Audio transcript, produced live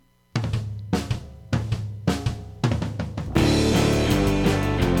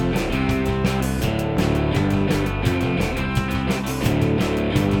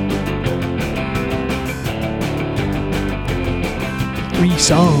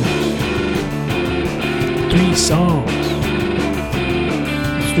songs. Three songs.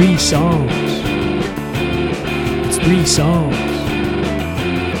 Three songs. It's three songs.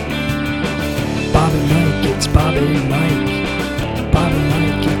 Bob and Mike, it's Bob and Mike. Bob and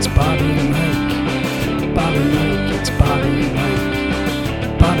Mike, it's Bob and Mike. Bob and Mike, it's Bob and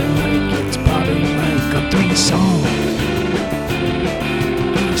Mike. Bob and Mike, it's Bob and Mike on three songs.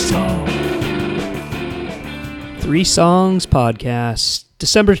 Three songs. Three Songs Podcast,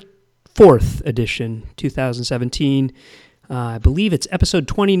 December 4th edition, 2017. I believe it's episode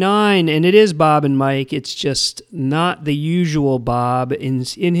 29, and it is Bob and Mike. It's just not the usual Bob.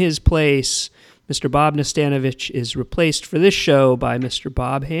 In his place, Mr. Bob Nastanovich is replaced for this show by Mr.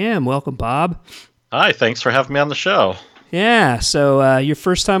 Bob Ham. Welcome, Bob. Hi, thanks for having me on the show. Yeah, so your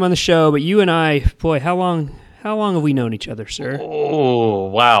first time on the show, but you and I, boy, how long have we known each other, sir? Oh,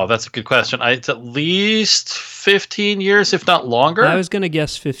 wow, that's a good question. It's at least 15 years, if not longer. I was going to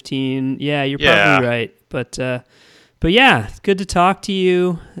guess 15. Yeah, you're probably right. But yeah, it's good to talk to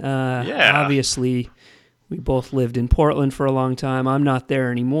you. Obviously, we both lived in Portland for a long time. I'm not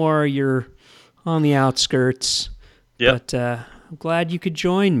there anymore. You're on the outskirts. Yep. But I'm glad you could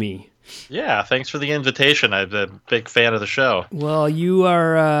join me. Yeah, thanks for the invitation. I'm a big fan of the show. Well,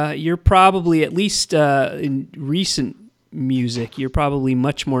 you're probably, at least in recent music, you're probably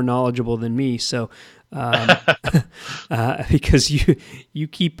much more knowledgeable than me. So, because you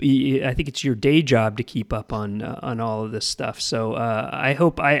keep, I think it's your day job to keep up on all of this stuff. So I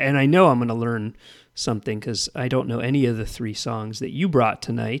hope I know I'm going to learn something, because I don't know any of the three songs that you brought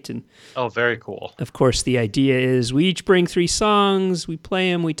tonight. And oh, very cool. Of course, the idea is we each bring three songs, we play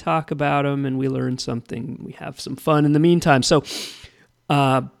them, we talk about them, and we learn something. We have some fun in the meantime. So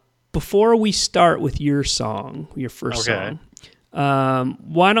before we start with your song, your first song,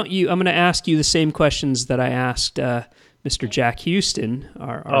 why don't you, I'm going to ask you the same questions that I asked Mr. Jack Houston,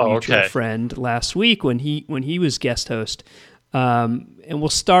 our mutual friend, last week when he was guest host. And we'll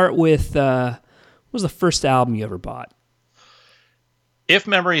start with... what was the first album you ever bought? If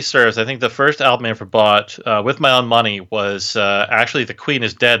memory serves, I think the first album I ever bought with my own money was actually "The Queen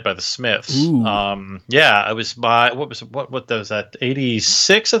Is Dead" by the Smiths. It was what was that?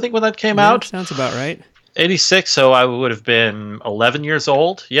 86, I think, when that came out. Sounds about right. 86, so I would have been 11 years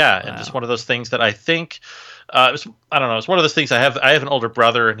old. Yeah, wow. And just one of those things that I think it was. I don't know. It's one of those things. I have an older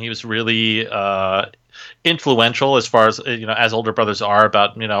brother, and he was really influential as far as as older brothers are,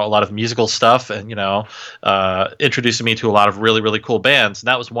 about a lot of musical stuff, and introducing me to a lot of really, really cool bands, and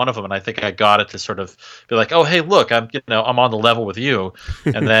that was one of them. And I think I got it to sort of be like, oh, hey, look, I'm on the level with you.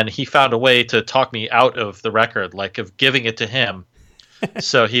 And then he found a way to talk me out of the record, like of giving it to him.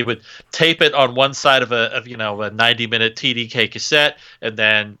 So he would tape it on one side of a 90-minute TDK cassette, and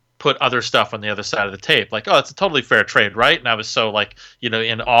then put other stuff on the other side of the tape. Like, oh, it's a totally fair trade, right? And I was so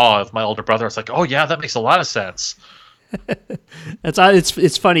in awe of my older brother. I was like, oh yeah, that makes a lot of sense.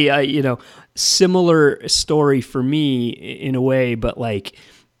 It's funny. Similar story for me in a way, but like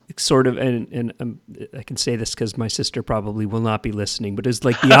sort of, and I can say this because my sister probably will not be listening, but it's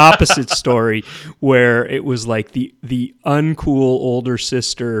like the opposite story, where it was like the uncool older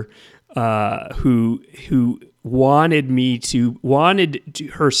sister who wanted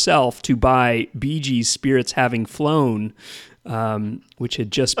herself to buy Bee Gees' Spirits Having Flown, which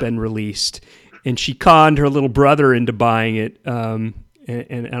had just been released, and she conned her little brother into buying it,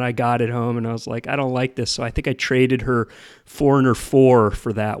 and I got it home, and I was like, I don't like this, so I think I traded her Foreigner 4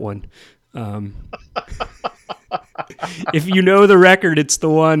 for that one. If you know the record, it's the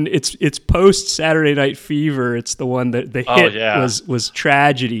one, it's post Saturday Night Fever, it's the one that the hit was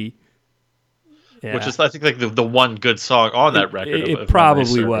Tragedy. Yeah. Which is, I think, like the one good song on that record. It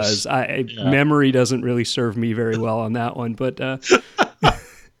probably was. Memory doesn't really serve me very well on that one, but but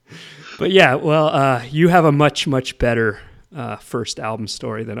yeah. Well, you have a much, much better first album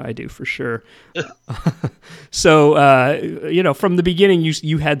story than I do, for sure. So from the beginning,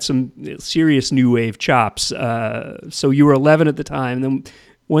 you had some serious new wave chops. So you were 11 at the time. Then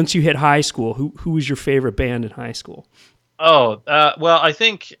once you hit high school, who was your favorite band in high school? Oh, well, I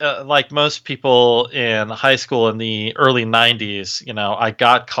think like most people in high school in the early 90s, I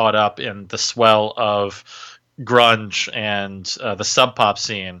got caught up in the swell of grunge and the sub pop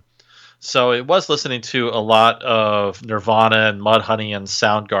scene. So it was listening to a lot of Nirvana and Mudhoney and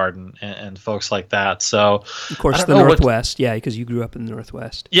Soundgarden and folks like that. So, of course, the Northwest, because you grew up in the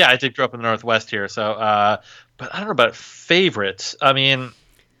Northwest. Yeah, I did grow up in the Northwest here. So, but I don't know about favorites. I mean,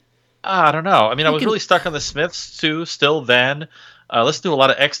 I don't know. I mean, I was really stuck on the Smiths too. Still then, I listened to a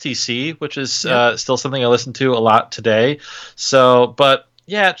lot of XTC, which is still something I listen to a lot today. So, but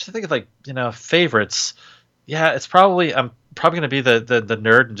yeah, just think of favorites. Yeah, it's probably I'm probably going to be the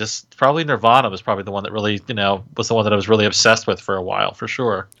nerd, and just probably Nirvana was probably the one that really, was the one that I was really obsessed with for a while, for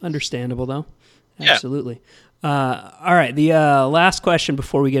sure. Understandable, though. Yeah. Absolutely. All right. The last question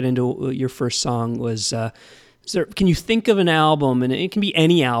before we get into your first song was, can you think of an album, and it can be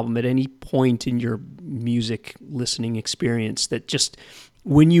any album at any point in your music listening experience, that just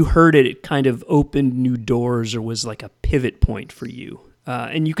when you heard it, it kind of opened new doors or was like a pivot point for you?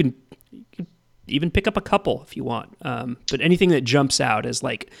 And you can even pick up a couple if you want. But anything that jumps out as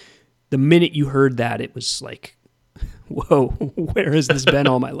like the minute you heard that, it was like, whoa, where has this been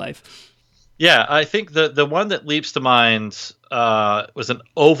all my life? Yeah, I think the one that leaps to mind was an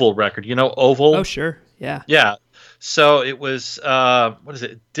Oval record. You know Oval? Oh, sure. Yeah. Yeah. So it was, what is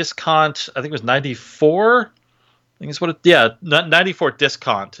it? Discount, I think it was 94. I think it's what it, yeah, 94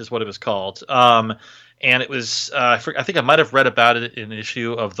 Discount is what it was called. And it was, I think I might have read about it in an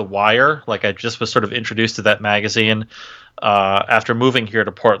issue of The Wire. Like I just was sort of introduced to that magazine after moving here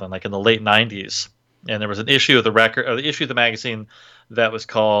to Portland, like in the late 90s. And there was an issue of the issue of the magazine that was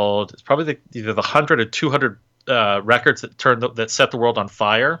called, it's probably either the 100 or 200 records that set the world on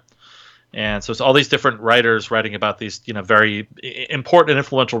fire. And so it's all these different writers writing about these, very important and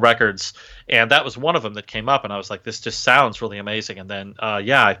influential records. And that was one of them that came up. And I was like, this just sounds really amazing. And then,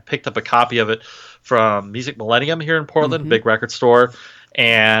 I picked up a copy of it from Music Millennium here in Portland, big record store.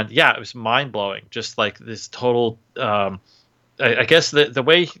 And yeah, it was mind blowing. Just like this total, I guess the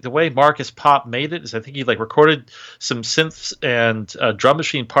way Marcus Pop made it is I think he like recorded some synths and drum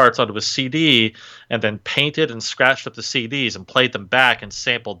machine parts onto a CD and then painted and scratched up the CDs and played them back and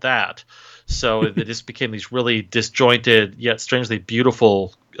sampled that. So it just became these really disjointed yet strangely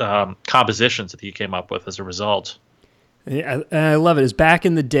beautiful compositions that he came up with as a result. I love it. It's back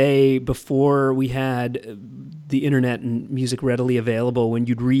in the day before we had the internet and music readily available, when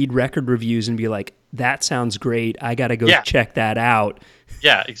you'd read record reviews and be like, that sounds great, I got to go check that out.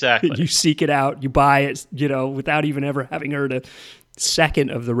 Yeah, exactly. You seek it out, you buy it, without even ever having heard a second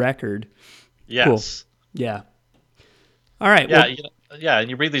of the record. Yes. Cool. Yeah. All right. Yeah. Well, and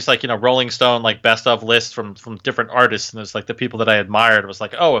you read these like Rolling Stone like best of lists from different artists, and there's like the people that I admired was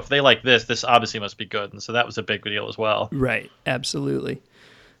like, oh, if they like this obviously must be good, and so that was a big deal as well. Right, absolutely.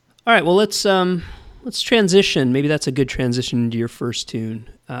 All right, well let's transition. Maybe that's a good transition into your first tune.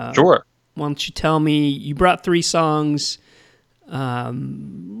 Sure. Why don't you tell me? You brought 3 songs.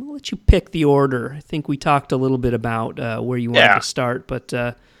 We'll let you pick the order. I think we talked a little bit about where you wanted to start, but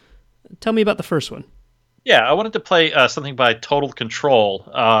tell me about the first one. Yeah, I wanted to play something by Total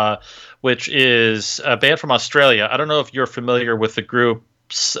Control, which is a band from Australia. I don't know if you're familiar with the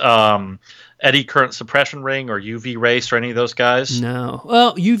groups Eddy Current Suppression Ring or UV Race or any of those guys. No.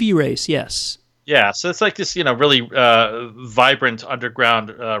 Well, UV Race, yes. Yeah, so it's like this, really vibrant underground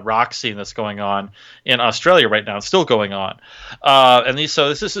rock scene that's going on in Australia right now. It's still going on, so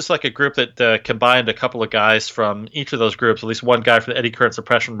this is just like a group that combined a couple of guys from each of those groups. At least one guy from the Eddy Current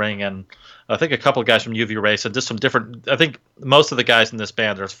Suppression Ring, and I think a couple of guys from UV Race, and just some different. I think most of the guys in this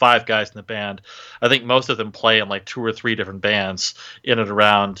band, there's 5 guys in the band. I think most of them play in like 2 or 3 different bands in and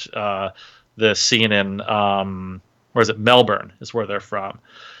around the scene in where is it? Melbourne is where they're from.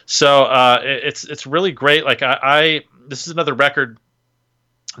 So it's really great. Like this is another record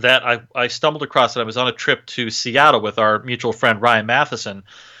that I stumbled across. And I was on a trip to Seattle with our mutual friend Ryan Matheson.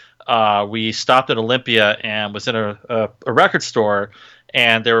 We stopped at Olympia and was in a record store,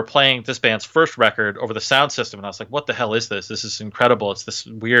 and they were playing this band's first record over the sound system. And I was like, what the hell is this? This is incredible. It's this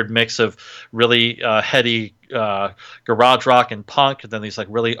weird mix of really heady garage rock and punk, and then these like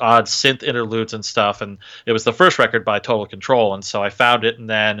really odd synth interludes and stuff. And it was the first record by Total Control. And so I found it, and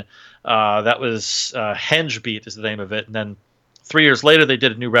then that was Henge Beat is the name of it. And then 3 years later, they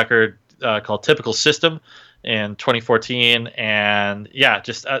did a new record called Typical System in 2014, and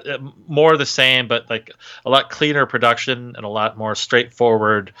just more of the same, but like a lot cleaner production and a lot more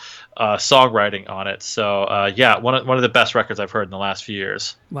straightforward songwriting on it. So one of the best records I've heard in the last few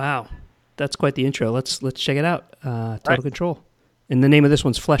years. Wow, that's quite the intro. Let's check it out. Total Control, and the name of this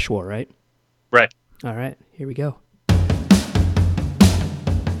one's Flesh War, right? Right. All right, here we go.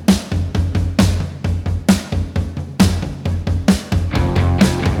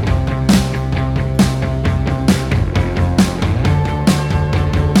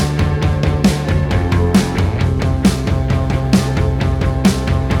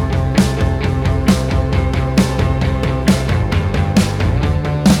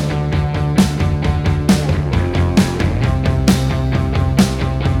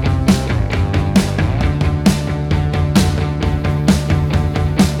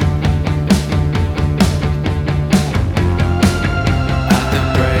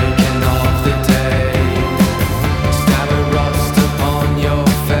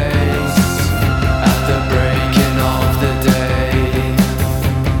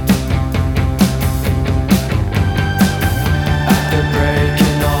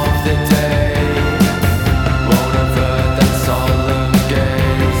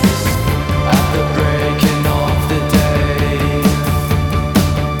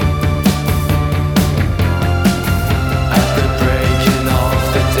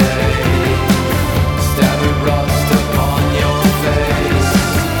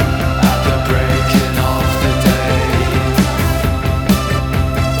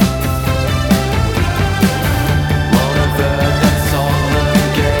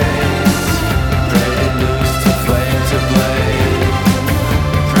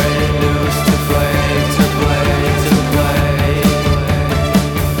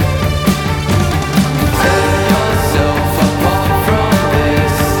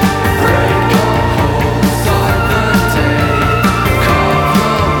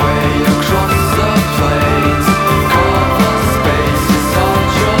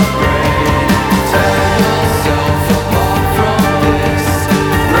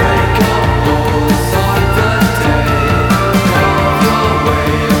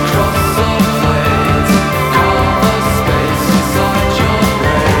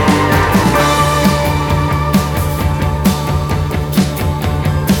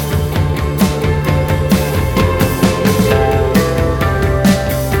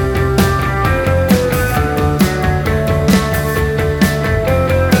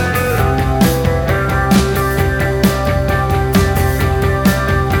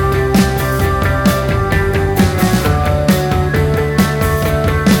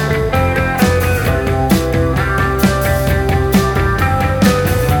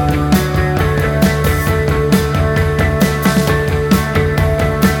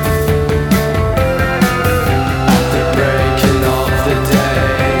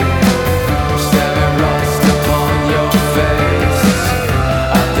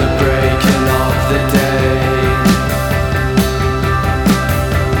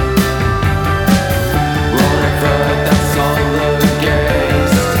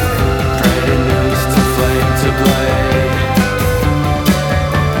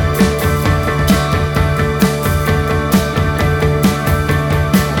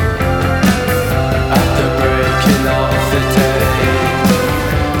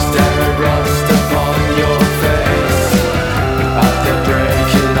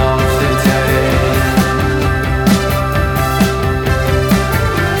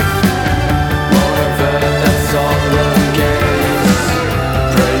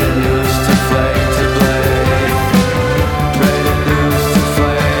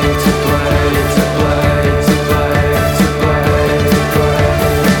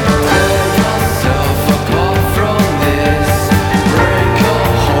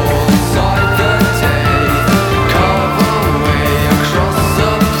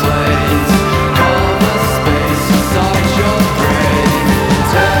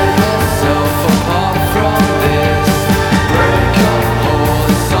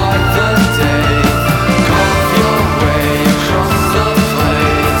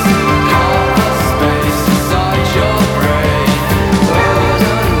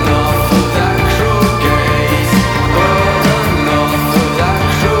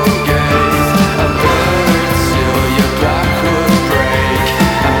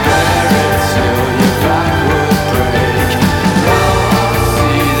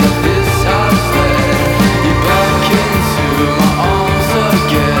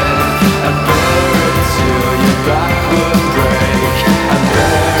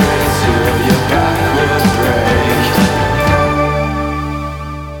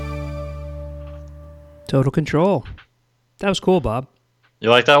 Total Control. That was cool, Bob. You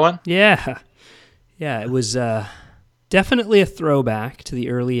like that one? Yeah. Yeah, it was definitely a throwback to the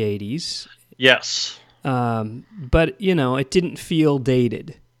early 80s. Yes. But, it didn't feel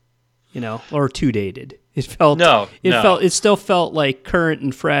dated, or too dated. It felt it still felt like current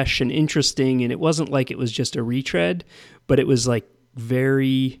and fresh and interesting, and it wasn't like it was just a retread, but it was like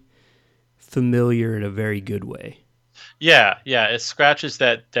very familiar in a very good way. Yeah, it scratches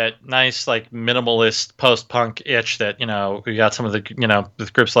that nice like minimalist post-punk itch that we got some of the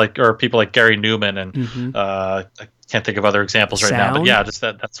with groups like or people like Gary Newman and I can't think of other examples right now, but yeah, just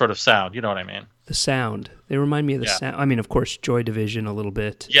that sort of sound. You know what I mean? The sound. They remind me of the sound. I mean, of course, Joy Division a little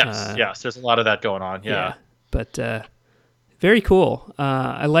bit. Yes. There's a lot of that going on. Yeah. But very cool.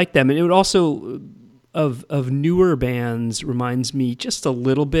 I like them, and it would also of newer bands reminds me just a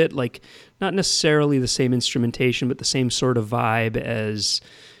little bit, like not necessarily the same instrumentation, but the same sort of vibe as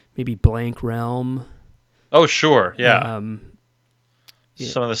maybe Blank Realm. Oh, sure. Yeah.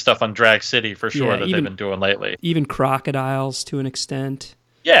 Some of the stuff on Drag City for sure that they've been doing lately. Even Crocodiles to an extent.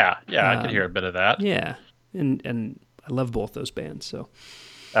 Yeah, I could hear a bit of that. Yeah, and I love both those bands. So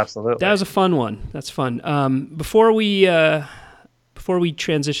absolutely, that was a fun one. That's fun. Before we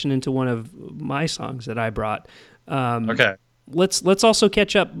transition into one of my songs that I brought, okay, let's also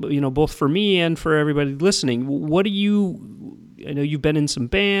catch up. Both for me and for everybody listening. What do you? I know you've been in some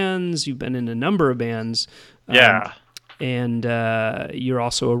bands. You've been in a number of bands. Yeah. And you're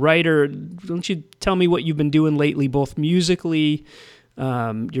also a writer. Don't you tell me what you've been doing lately, both musically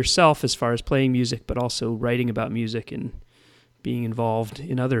yourself as far as playing music, but also writing about music and being involved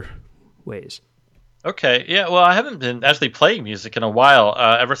in other ways? Okay, yeah. Well, I haven't been actually playing music in a while.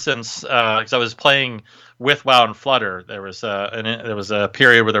 Ever since because I was playing with WoW and Flutter, there was a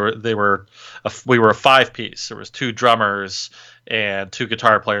period where we were a 5-piece. There was 2 drummers and 2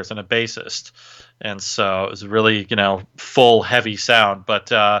 guitar players and a bassist. And so it was really, full, heavy sound. But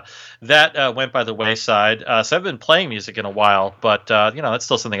that went by the wayside. So I've been playing music in a while, but, that's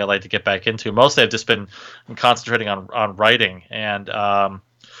still something I'd like to get back into. Mostly I've just been concentrating on writing. And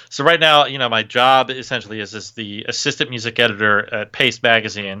so right now, my job essentially is the assistant music editor at Paste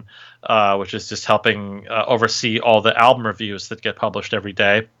Magazine, which is just helping oversee all the album reviews that get published every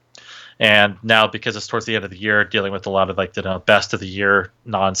day. And now, because it's towards the end of the year, dealing with a lot of best of the year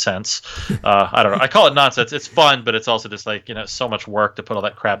nonsense. I don't know. I call it nonsense. It's fun, but it's also just so much work to put all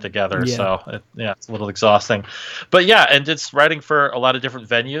that crap together. Yeah. So it's a little exhausting. But yeah, and it's writing for a lot of different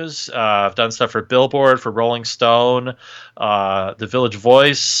venues. I've done stuff for Billboard, for Rolling Stone, The Village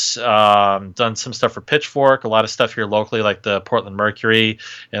Voice. Done some stuff for Pitchfork. A lot of stuff here locally, like the Portland Mercury,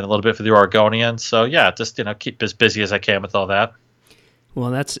 and a little bit for the Oregonian. So yeah, just keep as busy as I can with all that.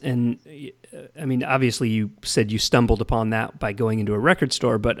 Well, I mean, obviously you said you stumbled upon that by going into a record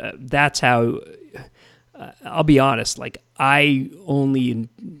store, but that's how, I'll be honest, like I only in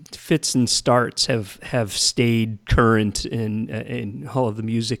fits and starts have stayed current in all of the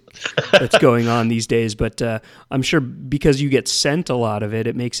music that's going on these days. But I'm sure because you get sent a lot of it,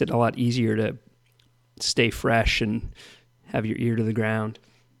 it makes it a lot easier to stay fresh and have your ear to the ground.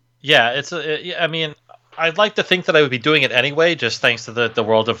 Yeah, I mean, I'd like to think that I would be doing it anyway, just thanks to the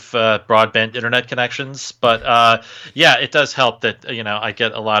world of broadband internet connections. But yeah, it does help that I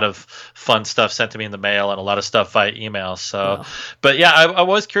get a lot of fun stuff sent to me in the mail and a lot of stuff via email. So, wow. But yeah, I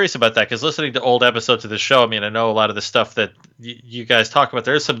was curious about that because listening to old episodes of the show, I mean, I know a lot of the stuff that you guys talk about.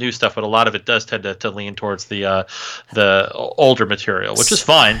 There's some new stuff, but a lot of it does tend to lean towards the older material, which is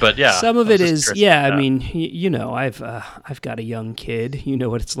fine. But yeah, some of it is. Yeah, I mean, I've got a young kid. You know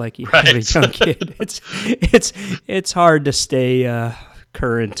what it's like. You have a young kid. It's hard to stay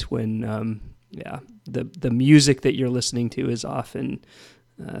current when the music that you're listening to is often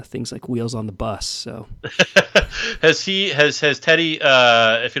things like Wheels on the Bus. So has Teddy,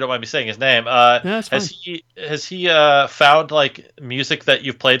 if you don't mind me saying his name, has he found like music that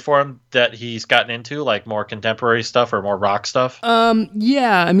you've played for him that he's gotten into, like more contemporary stuff or more rock stuff?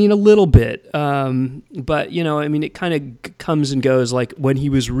 Yeah, I mean a little bit, but I mean it kind of comes and goes. Like when he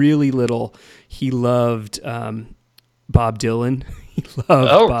was really little, he loved Bob Dylan. He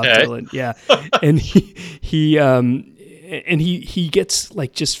loved Bob Dylan, yeah, and he gets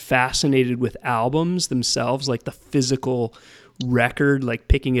like just fascinated with albums themselves, like the physical record, like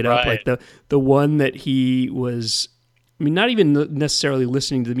picking it up, like the one that he was. I mean, not even necessarily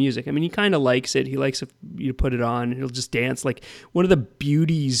listening to the music. I mean, he kind of likes it. He likes you to put it on, and he'll just dance. Like one of the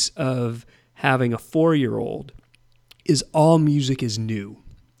beauties of having a 4-year-old is all music is new.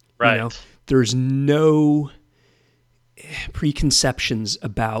 Right. There's no preconceptions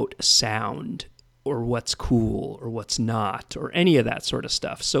about sound. or what's cool or what's not or any of that sort of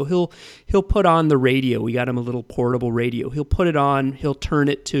stuff. So he'll put on the radio. We got him a little portable radio. He'll put it on. He'll turn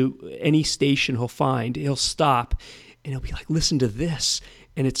it to any station he'll find. He'll stop and he'll be like, listen to this.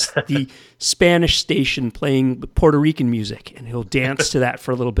 And it's the Spanish station playing Puerto Rican music. And he'll dance to that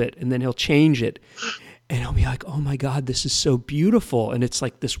for a little bit and then he'll change it. And he'll be like, oh my God, this is so beautiful. And it's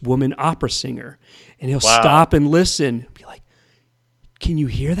like this woman opera singer. And he'll stop and listen. Be like, can you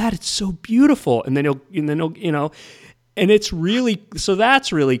hear that? It's so beautiful. And then he'll, you know, and it's really, so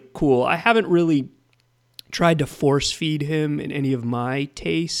that's really cool. I haven't really tried to force feed him in any of my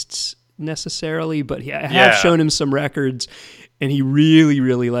tastes necessarily, but I have shown him some records and he really,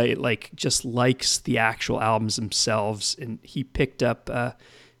 really like just likes the actual albums themselves. And he picked up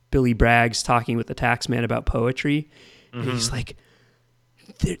Billy Bragg's Talking with the Taxman about poetry. And he's like,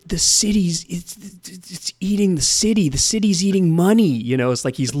 the city's it's eating the city. The city's eating money. You know, it's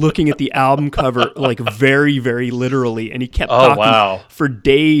like he's looking at the album cover like very, very literally. And he kept talking for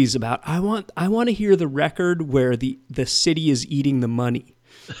days about I want to hear the record where the city is eating the money.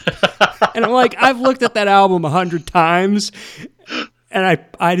 And I'm like, I've looked at that album 100 times, and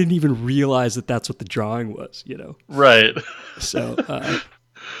I didn't even realize that that's what the drawing was. You know, right? So.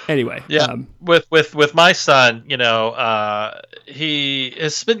 Anyway, with my son, you know, he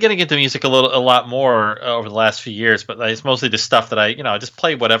has been getting into music a lot more over the last few years, but it's mostly the stuff that I just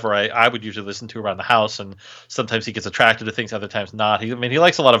play whatever I would usually listen to around the house, and sometimes he gets attracted to things, other times not. He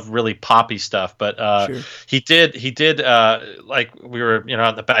likes a lot of really poppy stuff, but he did like we were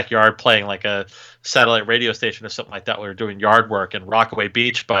in the backyard playing like a satellite radio station or something like that. We were doing yard work, and Rockaway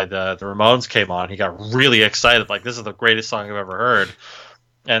Beach by the Ramones came on. He got really excited, like this is the greatest song I've ever heard.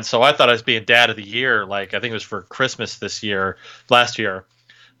 And so I thought I was being dad of the year. Like I think it was for Christmas last year,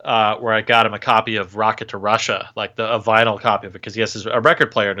 where I got him a copy of Rocket to Russia, like a vinyl copy of it, because he has a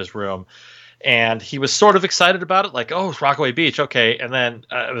record player in his room. And he was sort of excited about it, like, oh, it's Rockaway Beach, okay. And then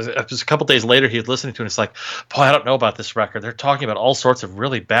it was a couple days later he was listening to it, and it's like, boy, I don't know about this record. They're talking about all sorts of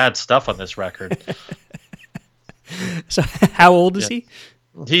really bad stuff on this record. So how old is he?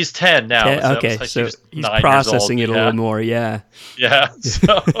 He's 10 now. Okay, so he's processing it a little more, yeah. Yeah,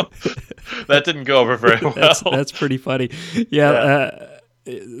 so that didn't go over very well. That's pretty funny. Yeah,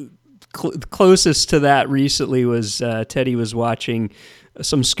 closest to that recently was Teddy was watching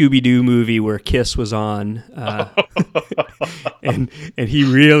some Scooby-Doo movie where Kiss was on, and he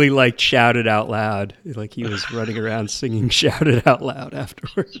really shouted out loud, like he was running around singing "Shouted Out Loud"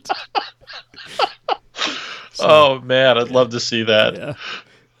 afterwards. So, oh man, I'd love to see that.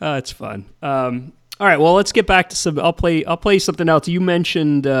 Yeah, it's fun. All right, well, let's get back to some. I'll play something else. You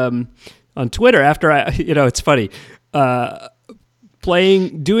mentioned on Twitter after it's funny,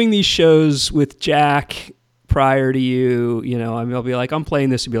 doing these shows with Jack prior to you. I'll be like, I'm playing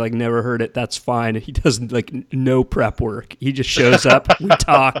this. He'll be like, never heard it. That's fine. He doesn't no prep work. He just shows up. We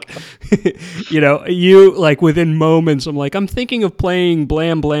talk. You within moments. I'm like, I'm thinking of playing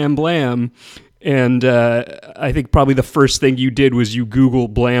Blam Blam Blam. And I think probably the first thing you did was you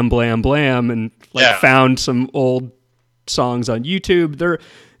Googled Blam Blam Blam and found some old songs on YouTube.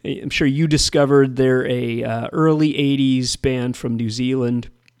 I'm sure you discovered they're a early 80s band from New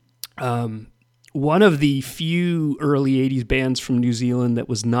Zealand. One of the few early 80s bands from New Zealand that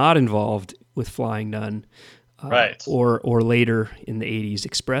was not involved with Flying Nun, right? Or later in the 80s,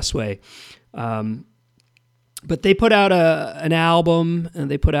 Expressway. But they put out an album,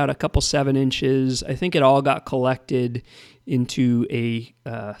 and they put out a couple 7-inches. I think it all got collected into a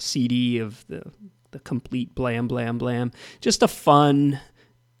CD of the complete Blam Blam Blam. Just a fun,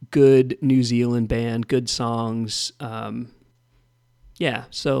 good New Zealand band, good songs. So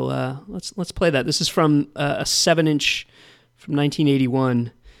let's play that. This is from a 7-inch from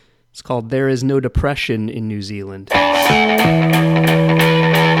 1981. It's called "There Is No Depression in New Zealand."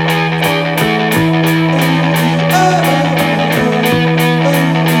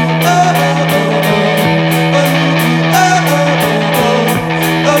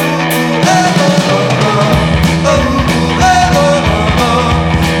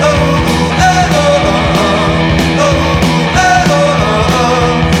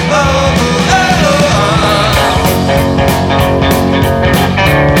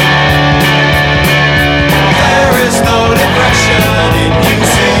 There is no depression in New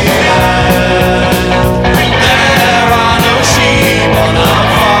Zealand.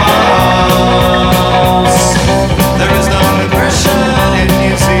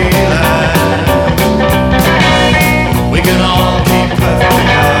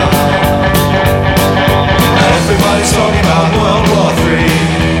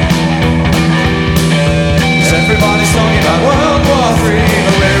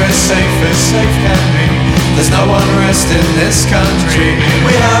 unrest in this country.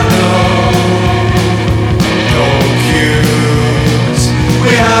 We have no cues. We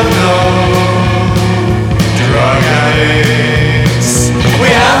have no drug addicts. We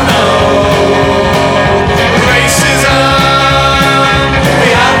have no racism. We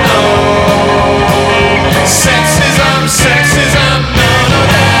have no sexism, sexism. No, no,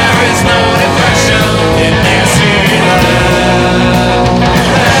 there is no depression in New Zealand.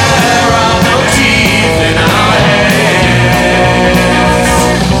 There are no teeth in our heads.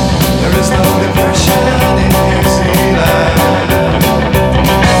 There is no depression in New Zealand.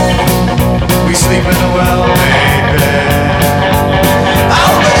 We sleep in a well-made bed.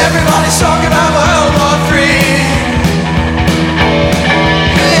 Oh, but everybody's talking about World War III.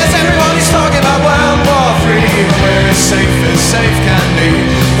 Yes, everybody's talking about World War III. We're as safe can be.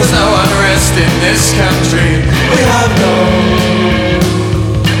 There's no unrest in this country. We have no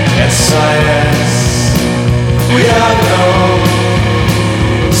SIS. We have no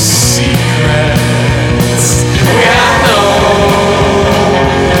secrets. We have no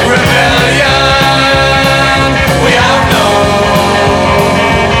rebellion. We have no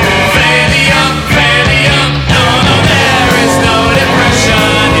valium. No, no, there is no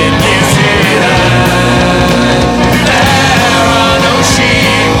depression in New Zealand. There are no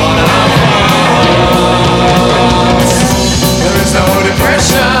sheep on our farms. There is no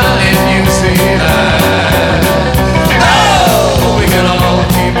depression in New Zealand. Oh, we can all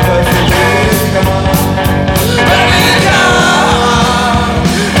keep perfectly calm. Perfectly calm.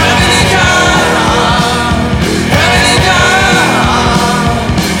 Perfectly calm. Perfectly calm.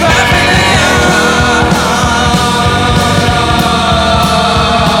 Perfectly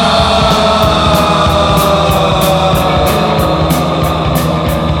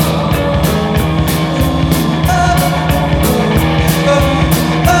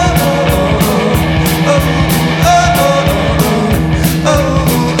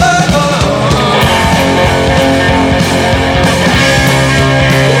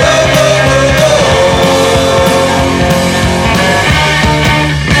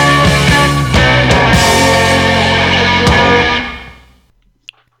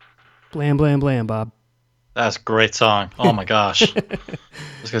Blam, blam, blam, Bob. That's a great song. Oh my gosh.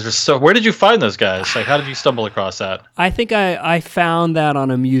 Those guys are so. Where did you find those guys? Like, how did you stumble across that? I think I found that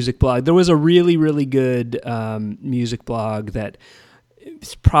on a music blog. There was a really, really good music blog that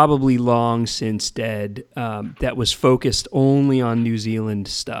is probably long since dead that was focused only on New Zealand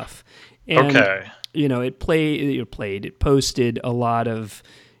stuff. And, Okay. you know, it posted a lot of,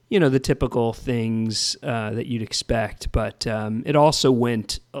 you know, the typical things that you'd expect, but it also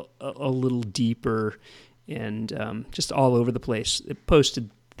went a little deeper and just all over the place. It posted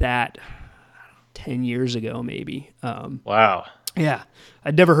that 10 years ago, maybe. Wow. Yeah.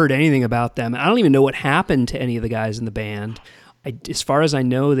 I'd never heard anything about them. I don't even know what happened to any of the guys in the band. As far as I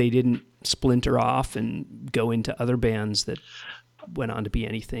know, they didn't splinter off and go into other bands that went on to be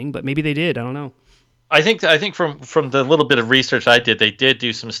anything, but maybe they did. I don't know. I think from the little bit of research I did, they did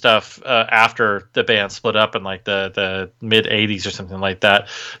do some stuff after the band split up in like the mid '80s or something like that.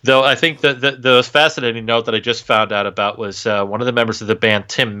 Though I think the most fascinating note that I just found out about was one of the members of the band,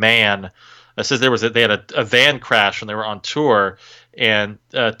 Tim Mann, says they had a van crash when they were on tour, and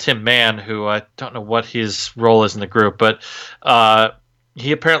Tim Mann, who I don't know what his role is in the group, but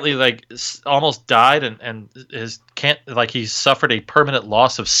he apparently almost died and he suffered a permanent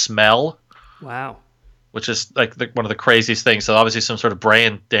loss of smell. Wow. Which is like one of the craziest things. So obviously some sort of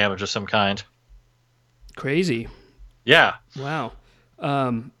brain damage of some kind. Crazy. Yeah. Wow.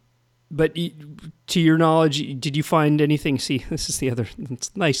 But to your knowledge, did you find anything? See, this is the other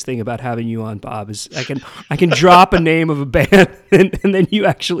nice thing about having you on, Bob, is I can drop a name of a band and then you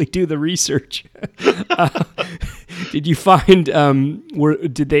actually do the research. Did you find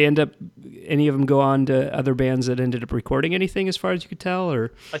did they end up, any of them go on to other bands that ended up recording anything as far as you could tell?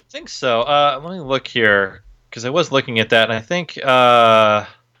 Or I think so. Let me look here because I was looking at that, and I think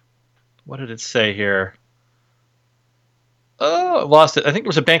what did it say here? Oh, I lost it. I think there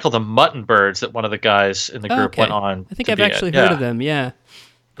was a band called the Mutton Birds that one of the guys in the group went on. I think I've actually heard of them. Yeah.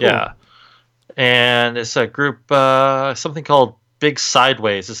 Cool. Yeah. And it's a group, something called Big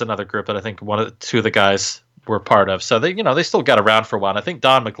Sideways is another group that I think two of the guys were part of. So they still got around for a while. And I think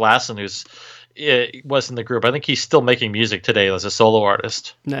Don McGlasson, was in the group, I think he's still making music today as a solo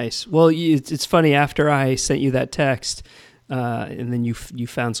artist. Nice. Well, it's funny, after I sent you that text, and then you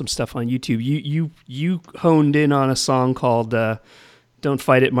found some stuff on YouTube, you honed in on a song called "Don't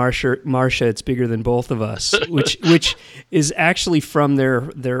Fight It, Marsha, It's Bigger Than Both of Us," which is actually from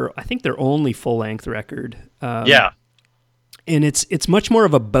their I think their only full length record. Yeah, and it's much more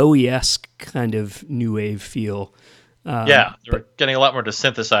of a Bowie-esque kind of new wave feel. Yeah, they were getting a lot more to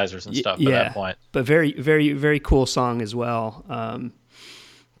synthesizers and stuff at that point. But very, very, very cool song as well.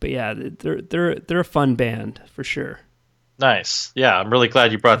 But yeah, they're a fun band for sure. Nice. Yeah, I'm really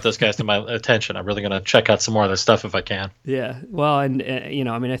glad you brought those guys to my attention. I'm really going to check out some more of their stuff if I can. Yeah. Well, and you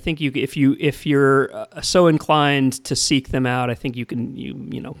know, I mean, I think if you're so inclined to seek them out, I think you can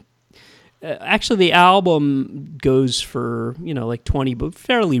actually the album goes for, you know, like 20, but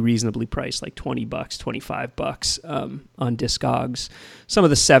fairly reasonably priced, like $20, $25 on Discogs. Some of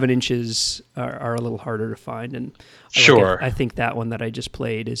the 7 inches are a little harder to find, and I think that one that I just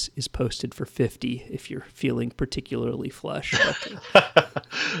played is posted for $50 if you're feeling particularly flush. But,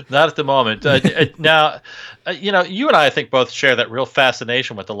 not at the moment. Now, you know, you and I think both share that real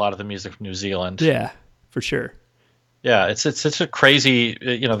fascination with a lot of the music from New Zealand. Yeah, for sure. Yeah, it's such a crazy,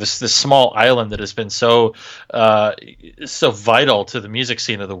 you know, this small island that has been so vital to the music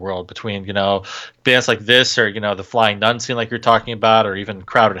scene of the world, between, you know, bands like this, or, you know, the Flying Nun scene like you're talking about, or even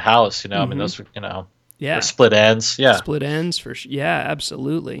Crowded House, you know. I mean, those, you know, or Split Ends. Yeah. Split Ends for sure. Yeah,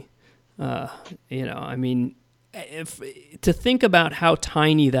 absolutely. You know, I mean, to think about how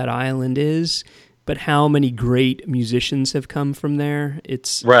tiny that island is, but how many great musicians have come from there,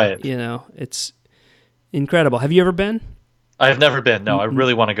 it's right. You know, it's incredible. Have you ever been? I have never been. No, I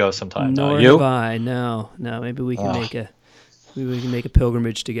really want to go sometime. Nor you? have I. No. Maybe we can make a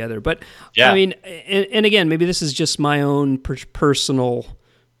pilgrimage together. But yeah. I mean, and again, maybe this is just my own personal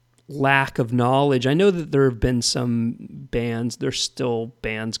lack of knowledge. I know that there have been some bands. There's still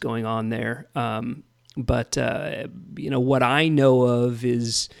bands going on there. But you know, what I know of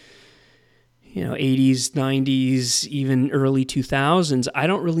is, you know, 80s, 90s, even early 2000s. I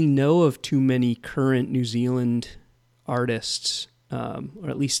don't really know of too many current New Zealand artists, or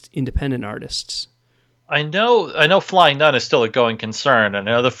at least independent artists. I know Flying Nun is still a going concern. I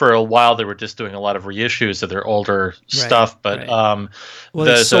know that for a while they were just doing a lot of reissues of their older stuff, but well,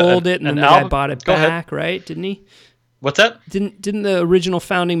 they sold it, and then the guy bought it back, right? Didn't he? What's that? Didn't the original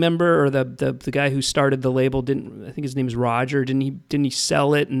founding member, or the guy who started the label, I think his name is Roger, didn't he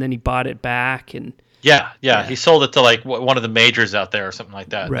sell it and then he bought it back? And yeah, he sold it to like one of the majors out there or something like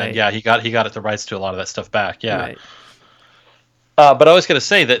that. Right. And yeah, he got it the rights to a lot of that stuff back. Yeah. Right. But I was going to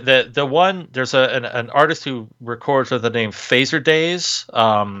say that there's an artist who records with the name Phaser Days,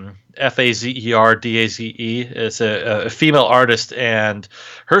 Fazerdaze. It's a female artist, and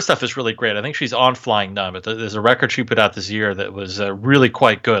her stuff is really great. I think she's on Flying Nun, but there's a record she put out this year that was really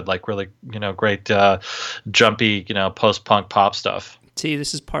quite good, like really, you know, great jumpy, you know, post-punk pop stuff. See,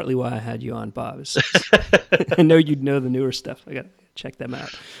 this is partly why I had you on, Bob. I know you'd know the newer stuff. I got to check them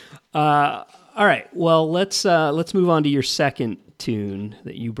out. All right, well, let's move on to your second tune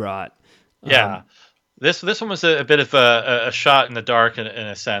that you brought. Yeah, this one was a bit of a shot in the dark in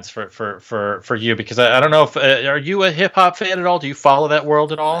a sense for you, because I don't know if are you a hip hop fan at all? Do you follow that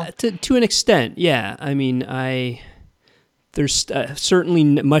world at all? To an extent, yeah. I mean, there's certainly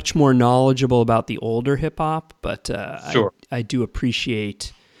much more knowledgeable about the older hip hop, but sure. I do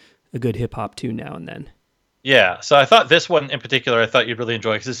appreciate a good hip hop tune now and then. Yeah, so I thought this one in particular, I thought you'd really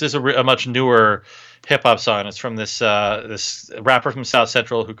enjoy, because this is a much newer hip hop song. It's from this rapper from South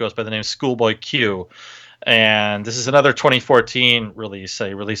Central who goes by the name Schoolboy Q, and this is another 2014 release.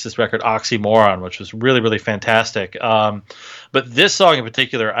 He released this record Oxymoron, which was really, really fantastic. But this song in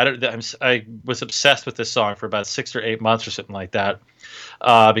particular, I was obsessed with this song for about 6 or 8 months or something like that.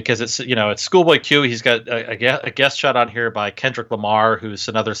 Because it's Schoolboy Q. He's got a guest shot on here by Kendrick Lamar, who's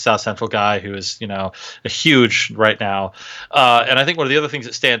another South Central guy who is, you know, a huge right now. And I think one of the other things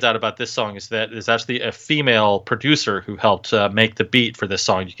that stands out about this song is that there's actually a female producer who helped make the beat for this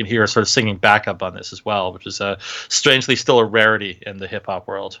song. You can hear her sort of singing backup on this as well, which is strangely still a rarity in the hip hop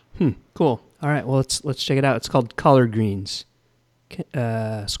world. Cool. All right. Well, let's check it out. It's called Collard Greens.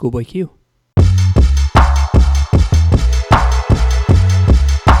 Schoolboy Q.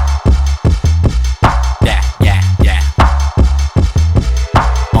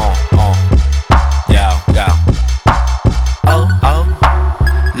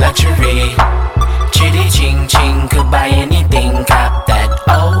 Buy anything, cop that.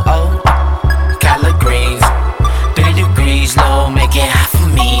 Collard greens, 3 degrees low, make it hot for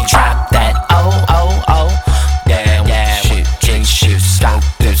me. Drop that. Damn, shit, drink shit, stop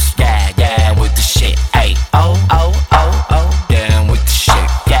this, yeah.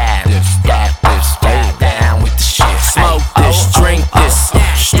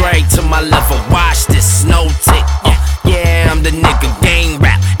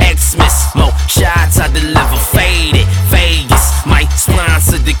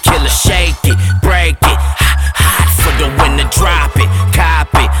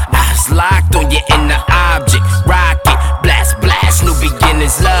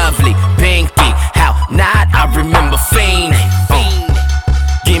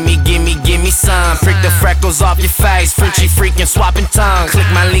 Shorties Frenchie freaking swapping tongues. Click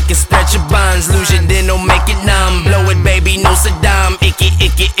my link and spread your buns. Lose it, then don't make it numb. Blow it, baby, no Saddam. Icky,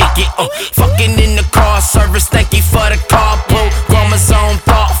 icky, icky. Fucking in the car service. Thank you for the carpool. Chromosome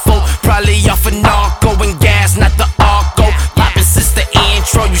thoughtful. Probably off a narco and gas, not the arco. Poppin' since the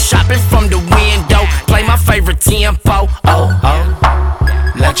intro. You shopping from the window. Play my favorite tempo.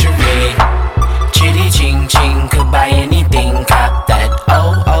 Luxury. Chitty ching ching. Could buy anything. Cop that.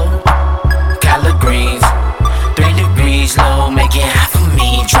 Collard greens. 3 degrees low. Make it hot for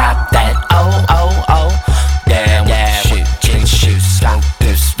me. Drop that. Damn, yeah, with the shit. Shoes. Smoke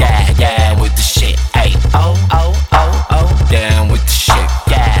this. Yeah, with the shit. Ay, down with the shit.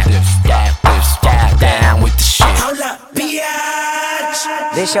 Yeah, down with the shit. Hold up,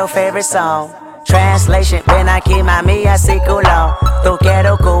 biatch. This your favorite song? Translation, ven aquí mami así culo. Tú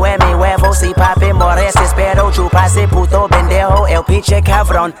quiero que mi huevo si papi mores. Espero chuparse puto pendejo el pinche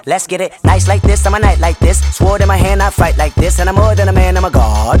cabrón. Let's get it, nice like this, I'm a night like this. Sword in my hand, I fight like this. And I'm more than a man, I'm a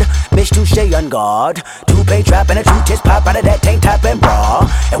god. Bitch, touche on guard. Two-pay trap and a two-tits pop out of that tank top and bra.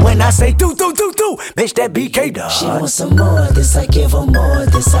 And when I say do, bitch, that BK dog. She wants some more of this, I give her more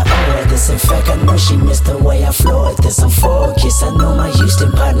of this, I owe her this. In fact, I know she missed the way I floored this. I'm focused, I know my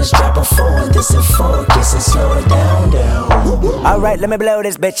Houston partners drop a 4 on this. And focus and slow it down. Alright, let me blow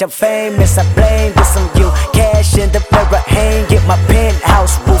this bitch, I'm famous, I blame this on you. Cash in the mirror, hang, get my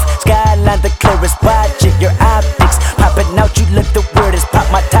penthouse roof. Skyline the clearest, watch it, your optics popping out, you look the weirdest.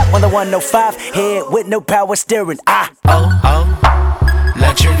 Pop my top on the 105, head with no power steering.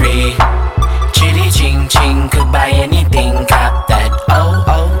 Luxury. Chitty ching ching, could buy anything, cop that.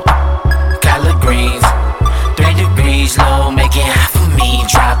 Collard greens. 3 degrees low, make it hot for me,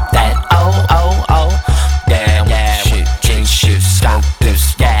 drop that. Damn, yeah, shit, change shoes, smoke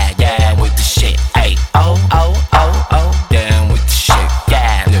this, yeah, with the shit. Ay, down with the shit.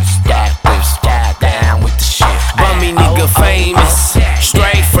 Yeah, down with the shit. Bummy nigga famous,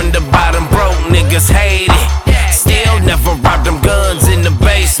 straight from the bottom, broke niggas hate it. Still never robbed them guns in the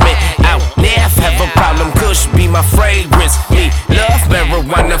basement. Out never have a problem, Kush be my fragrance. Me love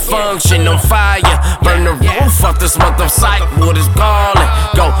marijuana, function on fire. Burn the roof off this month of psych, what is calling.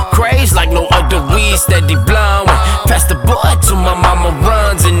 Go crazy like no other weed, steady blowing. Pass the boy to my mama,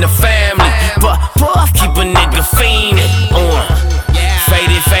 runs in the family. But puff, keep a nigga fiendin'.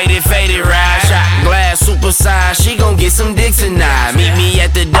 Faded, ride. Shot glass, super size. She gon' get some dick tonight. Meet me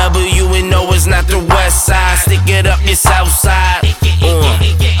at the W and no, it's not the west side. Stick it up, it's outside.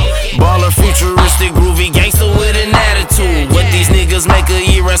 Baller, futuristic, groovy gangster with an attitude. What these niggas make a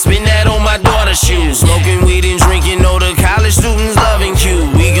year, I spend that on my daughter's shoes. Smoking weed and drinking, all the college students loving Q.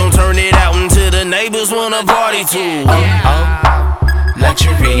 We gon' turn it out until the neighbors wanna party too.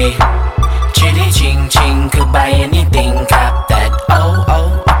 Luxury. Chitty ching ching, could buy anything, cop that.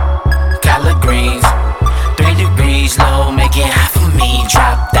 Collard greens. 3 degrees low, make it hot for me,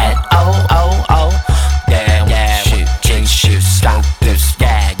 drop that. Damn, yeah, shit, change shoes, smoke this,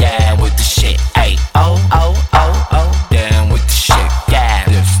 yeah, with the shit. Ay, down with the shit. Yeah,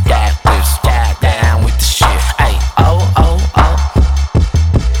 down with the shit. Ay,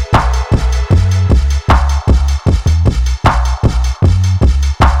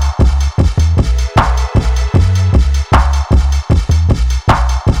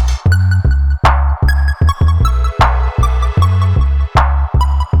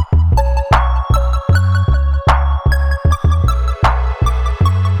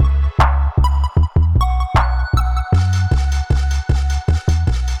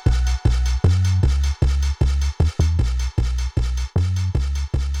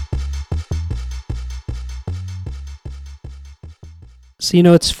 So, you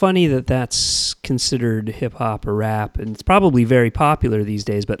know, it's funny that that's considered hip hop or rap, and it's probably very popular these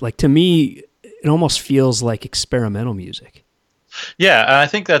days, but like to me, it almost feels like experimental music. Yeah, and I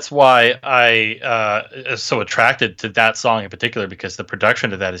think that's why I is so attracted to that song in particular, because the production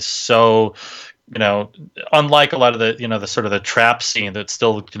to that is so, unlike a lot of the, the sort of the trap scene that's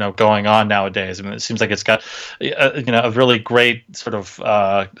still, going on nowadays. I mean, it seems like it's got, a really great sort of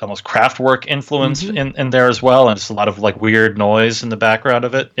almost Kraftwerk influence in there as well, and just a lot of like weird noise in the background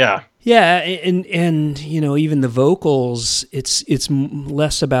of it. Yeah. Yeah, and even the vocals, it's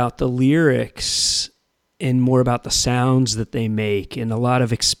less about the lyrics and more about the sounds that they make, and a lot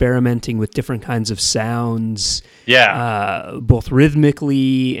of experimenting with different kinds of sounds. Yeah. Both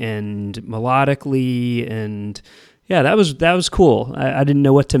rhythmically and melodically, and yeah, that was cool. I didn't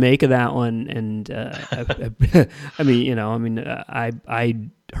know what to make of that one, and I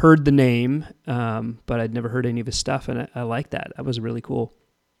heard the name, but I'd never heard any of his stuff, and I like that. That was really cool.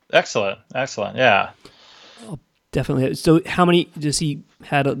 Excellent. Yeah. Oh, definitely. So how many does he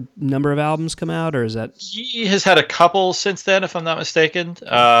had a number of albums come out, or is that? He has had a couple since then, if I'm not mistaken.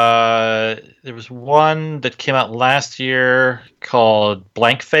 There was one that came out last year called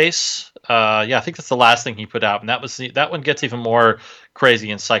Blank Face. I think that's the last thing he put out, and that one gets even more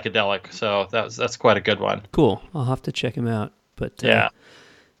crazy and psychedelic. So that's quite a good one. Cool. I'll have to check him out. But yeah,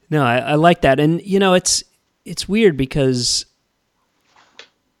 no, I like that, and it's weird because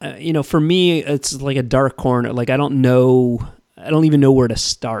for me it's like a dark corner. Like I don't even know where to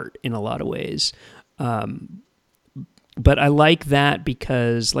start in a lot of ways. But I like that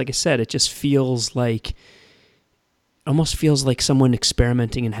because, like I said, it just almost feels like someone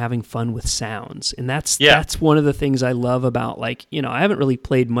experimenting and having fun with sounds. And that's one of the things I love about, I haven't really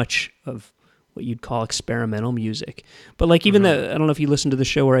played much of what you'd call experimental music. But like even I don't know if you listened to the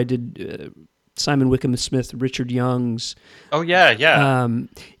show where I did Simon Wickham Smith, Richard Young's. Oh yeah.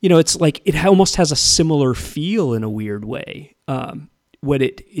 It's like it almost has a similar feel in a weird way. When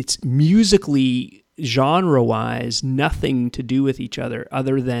it's musically, genre-wise, nothing to do with each other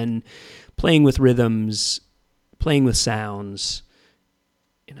than playing with rhythms, playing with sounds,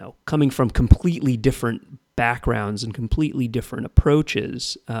 coming from completely different backgrounds and completely different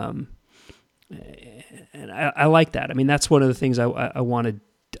approaches. And I like that. I mean, that's one of the things I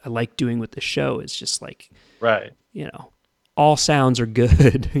like doing with the show. Is just like, right. All sounds are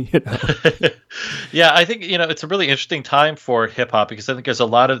good. Yeah, I think it's a really interesting time for hip hop because I think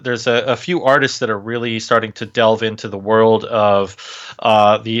there's a few artists that are really starting to delve into the world of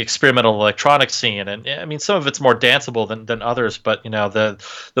the experimental electronic scene, and I mean some of it's more danceable than others. But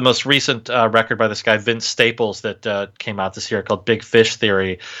the most recent record by this guy Vince Staples that came out this year called Big Fish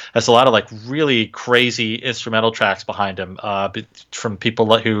Theory has a lot of like really crazy instrumental tracks behind him from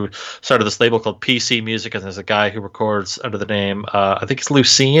people who started this label called PC Music, and there's a guy who records under the name I think it's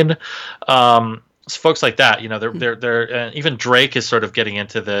Lucene. Folks like that, they're even Drake is sort of getting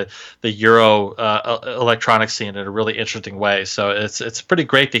into the Euro electronic scene in a really interesting way. So it's pretty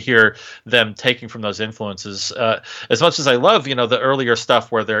great to hear them taking from those influences. As much as I love, the earlier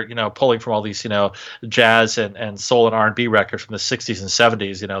stuff where they're, pulling from all these, jazz and soul and R&B records from the 60s and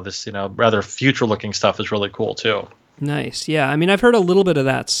 70s, this, rather future looking stuff is really cool too. Nice. Yeah. I mean, I've heard a little bit of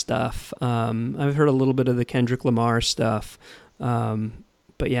that stuff. I've heard a little bit of the Kendrick Lamar stuff.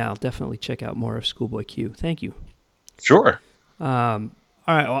 But yeah, I'll definitely check out more of Schoolboy Q. Thank you. Sure. All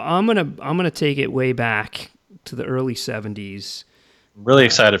right. Well, I'm gonna take it way back to the early 70s. I'm really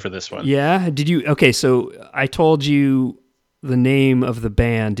excited for this one. Yeah. Did you? Okay. So I told you the name of the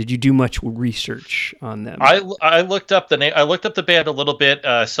band. Did you do much research on them? I looked up the name. I looked up the band a little bit.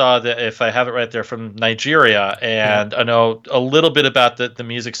 Saw that, if I have it right, there, from Nigeria, and I know a little bit about the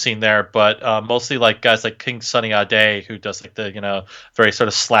music scene there, but mostly like guys like King Sunny Ade, who does like the very sort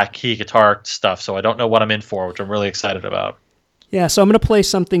of slack key guitar stuff. So I don't know what I'm in for, which I'm really excited about. Yeah, so I'm going to play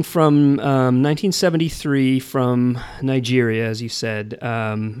something from 1973 from Nigeria, as you said.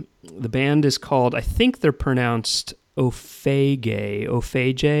 The band is called, I think they're pronounced Ofege,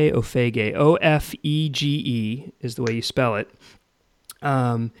 Ofege is the way you spell it.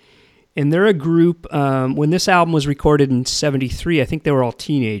 And they're a group, when this album was recorded in 73, I think they were all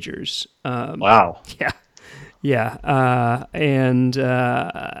teenagers. Wow. Yeah. Yeah. And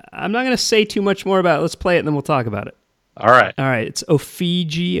I'm not going to say too much more about it. Let's play it and then we'll talk about it. All right. It's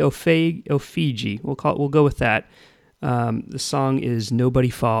Ofege. We'll go with that. The song is Nobody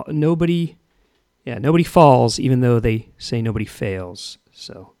Falls, even though they say nobody fails.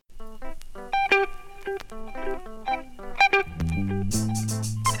 So.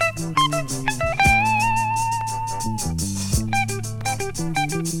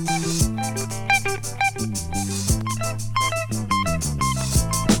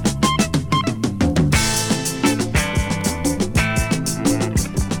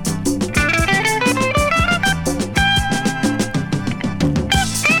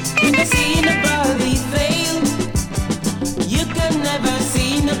 You can never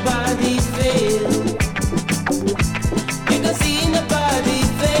see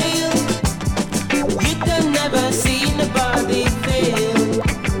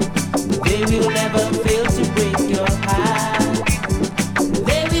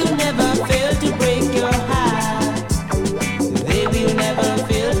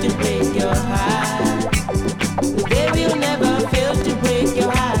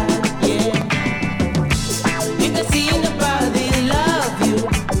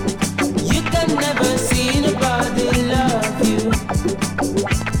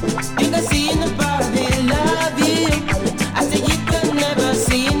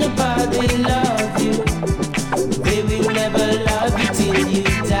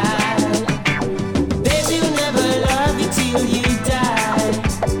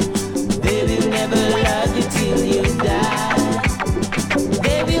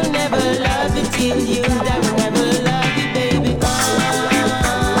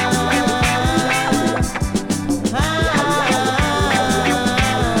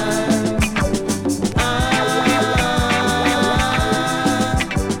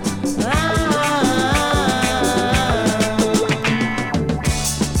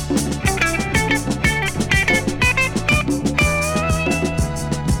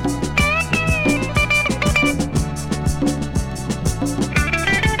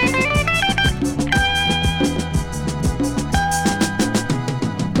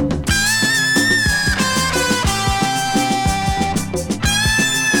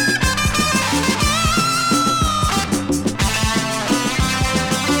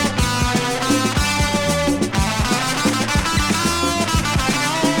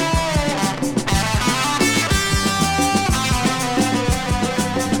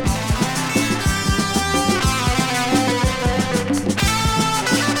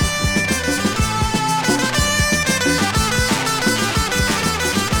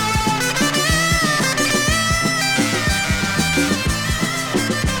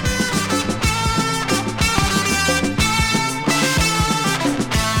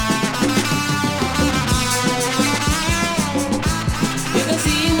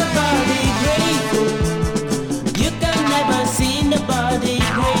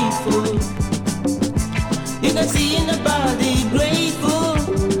grateful. You can see nobody grateful.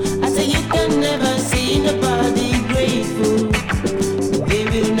 I say you can never see nobody grateful. They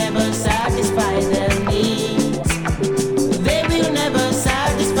will never satisfy their needs. They will never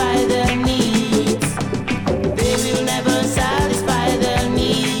satisfy their needs. They will never satisfy their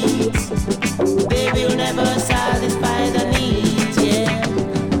needs. They will never satisfy their needs, yeah.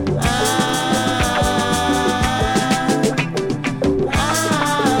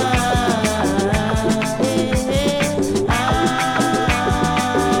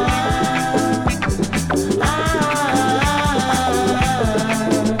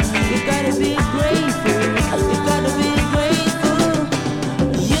 You gotta be grateful. You gotta be grateful.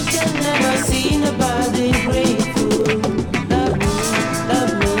 You can never see nobody grateful. Love me,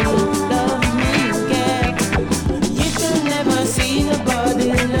 love me, love me, yeah. You can never see nobody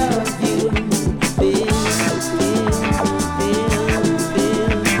love you. Feel, feel, feel, feel.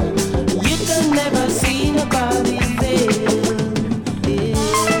 You can never see nobody feel.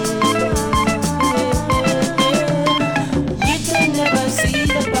 You can never see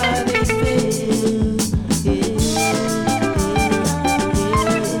nobody feel.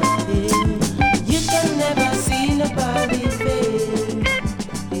 You can never see nobody feel.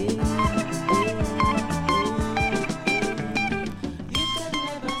 You can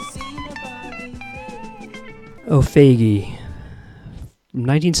never see nobody feel. Oh, Faggy. From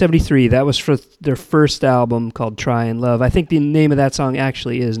 1973. That was for their first album called Try and Love. I think the name of that song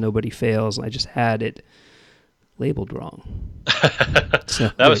actually is Nobody Fails. I just had it labeled wrong. So,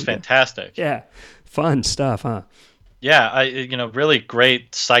 That was there you go. fantastic. Yeah. Fun stuff, huh? Yeah, really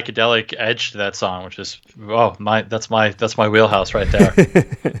great psychedelic edge to that song, which is that's my wheelhouse right there.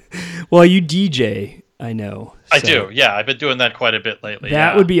 Well, you DJ, I know. I so do. Yeah, I've been doing that quite a bit lately.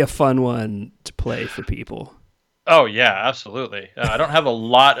 That yeah. would be a fun one to play for people. Oh yeah, absolutely. I don't have a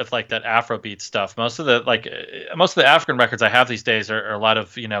lot of like that Afrobeat stuff. Most of the African records I have these days are a lot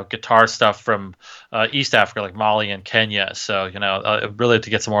of guitar stuff from East Africa, like Mali and Kenya. So really to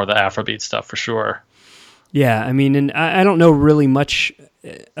get some more of the Afrobeat stuff for sure. Yeah, I mean, and I don't know really much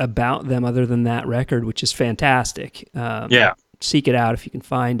about them other than that record, which is fantastic. Yeah. Seek it out if you can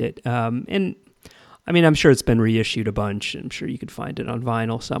find it. And I mean, I'm sure it's been reissued a bunch. I'm sure you could find it on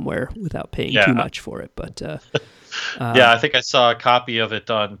vinyl somewhere without paying too much for it. But yeah, I think I saw a copy of it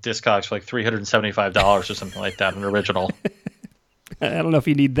on Discogs for like $375 or something like that, an original. I don't know if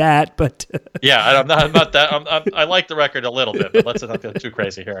you need that, but Yeah, I'm not that. I like the record a little bit, but let's not go too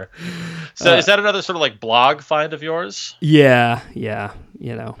crazy here. So, is that another sort of like blog find of yours? yeah,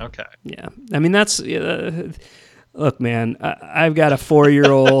 Okay. yeah. I mean, that's look, man. I've got a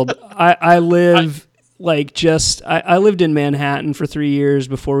 4-year-old. I live I lived in Manhattan for 3 years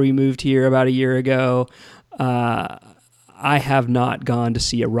before we moved here about a year ago. I have not gone to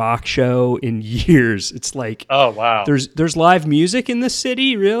see a rock show in years. It's like, Oh wow. there's live music in this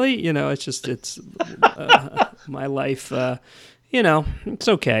city, really? It's my life. It's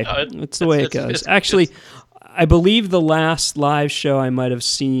okay. It's the way it goes. Actually, I believe the last live show I might have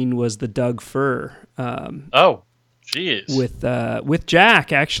seen was the Doug Fur. Oh, jeez. With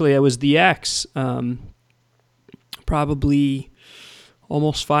Jack. Actually, I was the X. Probably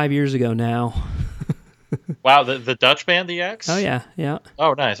almost 5 years ago now. Wow, the Dutch band, the X? Oh yeah.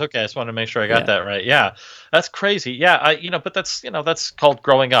 Oh, nice. Okay, I just wanted to make sure I got that right. Yeah, that's crazy. Yeah, but that's called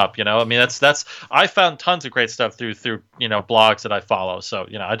growing up. I mean, that's I found tons of great stuff through blogs that I follow. So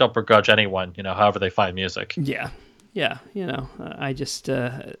I don't begrudge anyone however they find music. Yeah. I just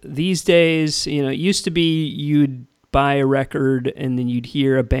these days, it used to be you'd buy a record and then you'd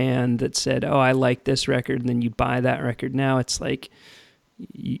hear a band that said, "Oh, I like this record," and then you'd buy that record. Now it's like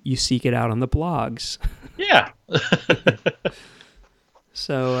you seek it out on the blogs. Yeah.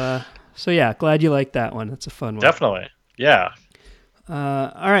 So yeah, glad you liked that one. That's a fun one. Definitely. Yeah. All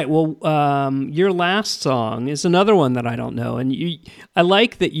right. Well, your last song is another one that I don't know, and I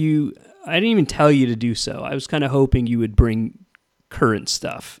like that you. I didn't even tell you to do so. I was kind of hoping you would bring current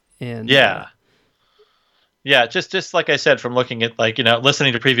stuff. And yeah. Yeah, just like I said, from looking at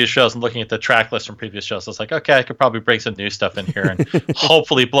listening to previous shows and looking at the track list from previous shows, I was like, okay, I could probably bring some new stuff in here and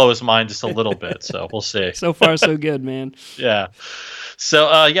hopefully blow his mind just a little bit. So we'll see. So far, so good, man. Yeah. So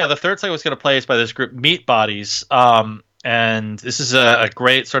the third song I was going to play is by this group Meat Bodies. And this is a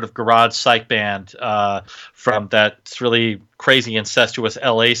great sort of garage psych band from that really crazy incestuous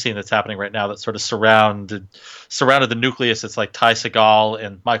LA scene that's happening right now that sort of surrounded the nucleus. It's like Ty Segall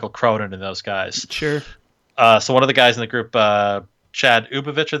and Michael Cronin and those guys. Sure. So one of the guys in the group, Chad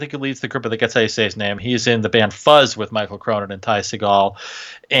Ubovich, I think, who leads the group. I think that's how you say his name. He's in the band Fuzz with Michael Cronin and Ty Segall.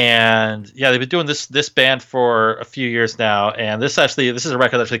 And yeah, they've been doing this band for a few years now. And this is a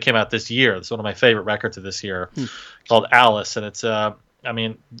record that actually came out this year. It's one of my favorite records of this year, called Alice. And it's I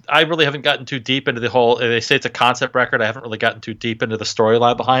mean, I really haven't gotten too deep into the whole. They say it's a concept record. I haven't really gotten too deep into the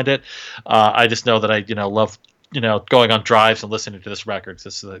storyline behind it. I just know that I love going on drives and listening to this record.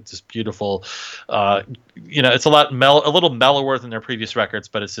 It's just beautiful. It's a little mellower than their previous records,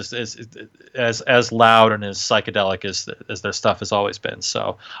 but it's just as loud and as psychedelic as their stuff has always been.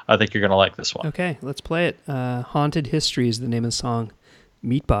 So I think you're gonna like this one. Okay, let's play it. Haunted History is the name of the song.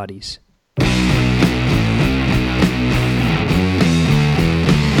 Meat Bodies.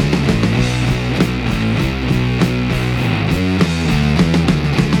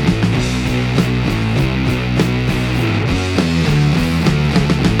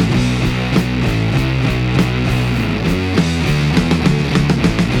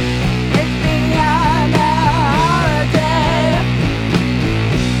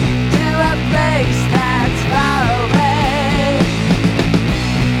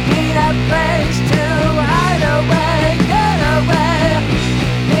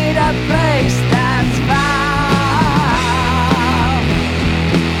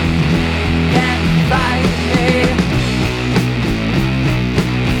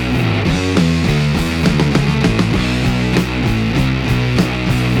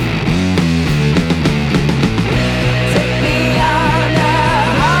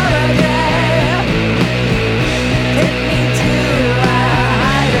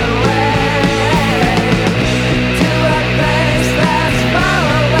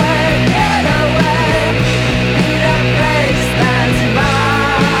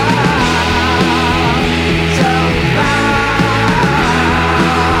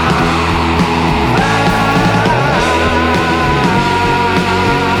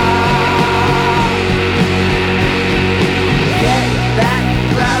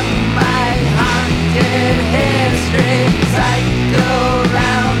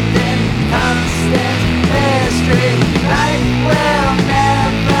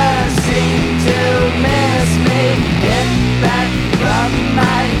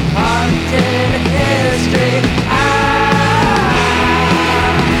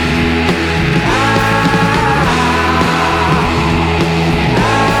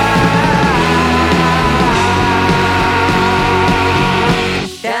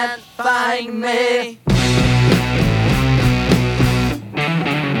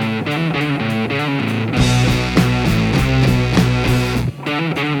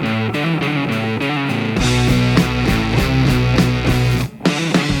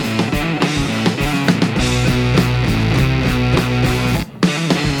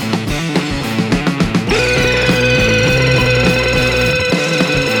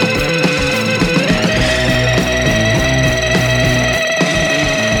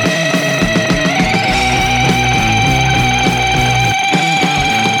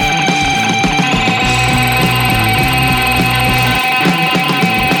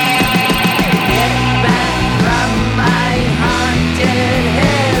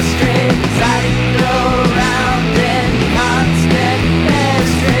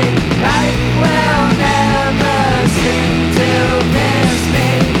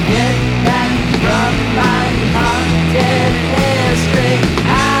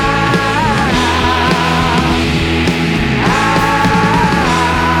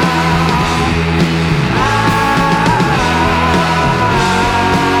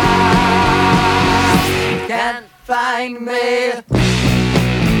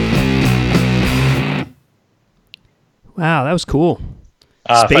 Wow, that was cool.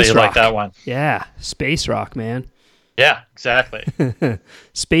 I thought you'd like that one. Yeah, space rock, man. Yeah, exactly.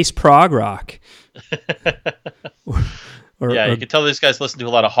 Space prog rock. You can tell these guys listen to a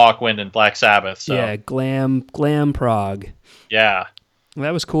lot of Hawkwind and Black Sabbath. So. Yeah, glam prog. Yeah.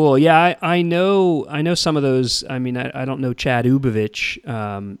 That was cool. Yeah, I know some of those. I mean, I don't know Chad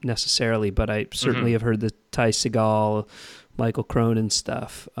Ubovich necessarily, but I certainly have heard the Ty Segall, Michael Cronin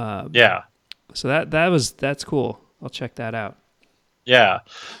stuff. Yeah. So that's cool. I'll check that out. Yeah.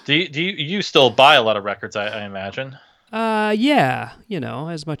 Do you still buy a lot of records? I imagine. Yeah.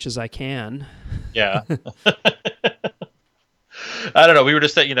 As much as I can. Yeah. I don't know. We were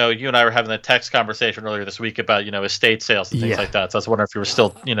just you and I were having a text conversation earlier this week about, estate sales and things like that. So I was wondering if you were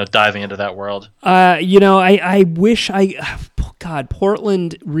still, diving into that world. I wish God,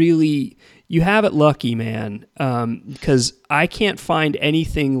 Portland really, you have it lucky, man. Because I can't find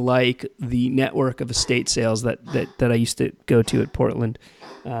anything like the network of estate sales that I used to go to at Portland.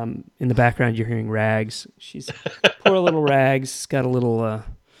 In the background, you're hearing Rags. She's poor little Rags. She's got a little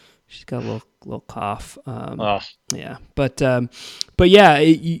cough. Yeah, but yeah,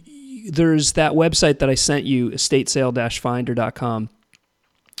 there's that website that I sent you, estatesale-finder.com.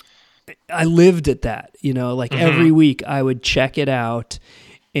 I lived at that, every week I would check it out.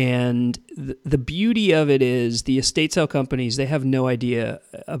 And the beauty of it is the estate sale companies, they have no idea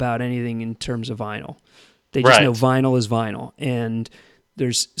about anything in terms of vinyl. They just know vinyl is vinyl. And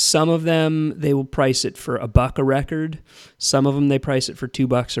there's some of them, they will price it for $1 a record. Some of them, they price it for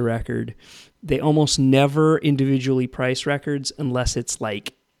 $2 a record. They almost never individually price records unless it's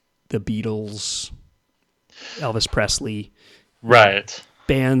like the Beatles, Elvis Presley. Right.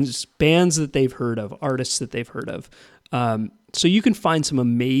 Bands that they've heard of, artists that they've heard of. So you can find some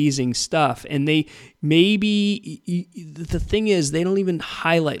amazing stuff. And the thing is, they don't even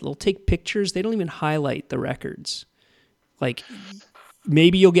highlight. They'll take pictures. They don't even highlight the records. Like,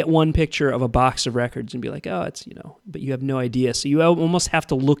 maybe you'll get one picture of a box of records and be like, oh, it's, but you have no idea. So you almost have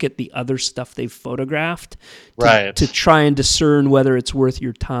to look at the other stuff they've photographed to try and discern whether it's worth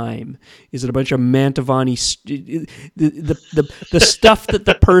your time. Is it a bunch of Mantovani, the stuff that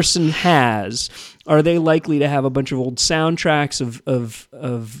the person has? Are they likely to have a bunch of old soundtracks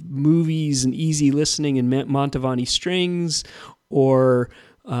of movies and easy listening and Mantovani strings? Or,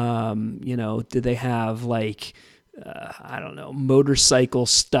 do they have like, I don't know, motorcycle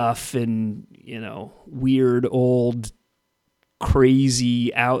stuff and, weird old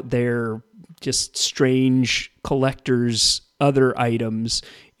crazy out there, just strange collectors, other items,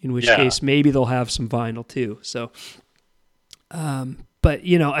 in which case maybe they'll have some vinyl too. So, but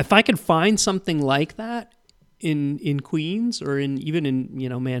if I could find something like that in Queens or even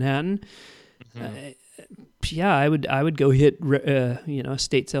in Manhattan, I would go hit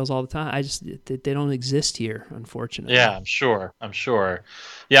estate sales all the time. They don't exist here, unfortunately. Yeah, I'm sure.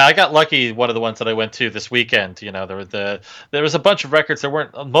 Yeah, I got lucky. One of the ones that I went to this weekend, there was a bunch of records.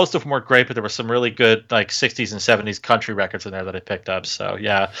 Most of them weren't great, but there were some really good like 60s and 70s country records in there that I picked up. So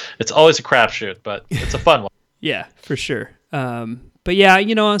yeah, it's always a crapshoot, but it's a fun one. Yeah, for sure. But yeah,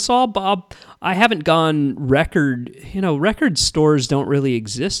 it's all Bob. I haven't gone record stores don't really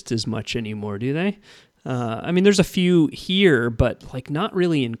exist as much anymore, do they? There's a few here, but like not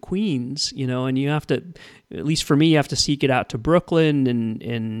really in Queens, and you have to, at least for me, you have to seek it out to Brooklyn,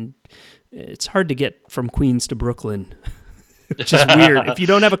 and it's hard to get from Queens to Brooklyn, which is weird. If you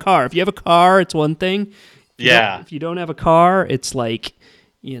don't have a car, if you have a car, it's one thing. If you don't have a car, it's like,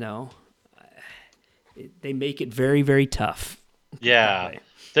 they make it very, very tough. Yeah.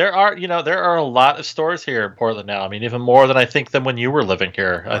 There are a lot of stores here in Portland now. I mean, even more than I think than when you were living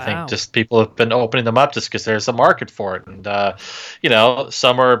here. Wow. I think just people have been opening them up just because there's a market for it. And,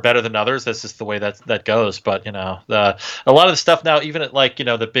 some are better than others. That's just the way that goes. But, a lot of the stuff now, even at like,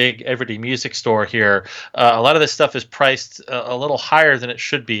 the big Everyday Music store here, a lot of this stuff is priced a little higher than it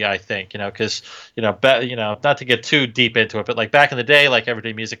should be, I think, because, not to get too deep into it, but like back in the day, like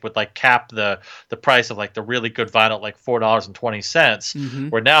Everyday Music would like cap the price of like the really good vinyl at like $4.20. Mm-hmm.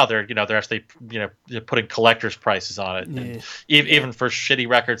 Where now they're actually they're putting collector's prices on it, and even for shitty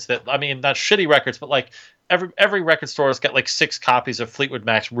records not shitty records, but like every record store has got like 6 copies of Fleetwood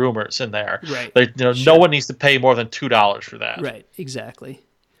Mac's Rumors in there. Right. No one needs to pay more than $2 for that. Right. Exactly.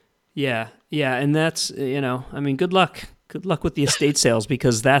 Yeah. And that's good luck. Good luck with the estate sales,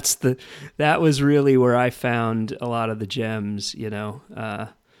 because that was really where I found a lot of the gems. You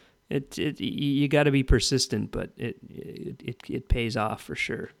got to be persistent, but it pays off for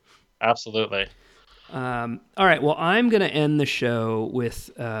sure. Absolutely. All right. Well, I'm going to end the show with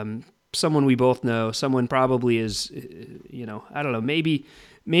someone we both know. Someone probably is, I don't know. Maybe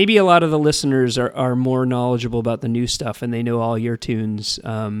a lot of the listeners are more knowledgeable about the new stuff and they know all your tunes.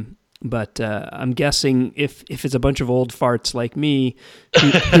 But I'm guessing if it's a bunch of old farts like me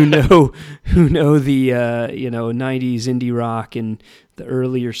who know the 90s indie rock and the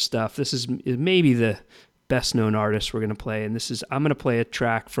earlier stuff, this is maybe the best known artist we're going to play. And I'm going to play a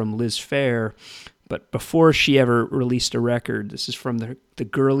track from Liz Phair, but before she ever released a record. This is from the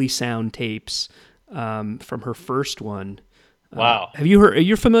Girly Sound tapes, from her first one. Wow. Have you heard? Are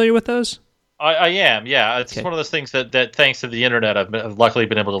you familiar with those? I am, yeah. It's one of those things that thanks to the internet, I've luckily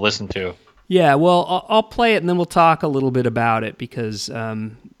been able to listen to. Yeah, well, I'll play it and then we'll talk a little bit about it, because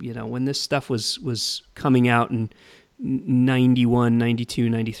when this stuff was coming out in 91, 92,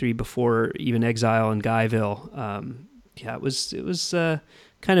 93, before even Exile and Guyville, it was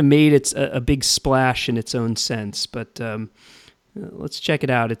kind of made a big splash in its own sense. But let's check it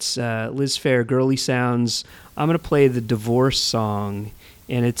out. It's Liz Phair, Girly Sounds. I'm going to play the Divorce song.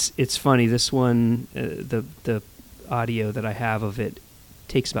 And it's funny. This one, the audio that I have of it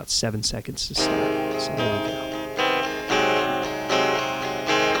takes about 7 seconds to start. So there we go.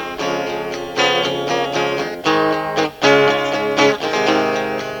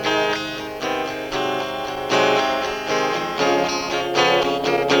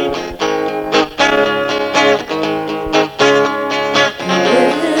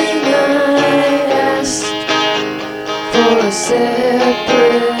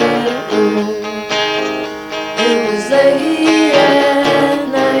 Separate room. It was late at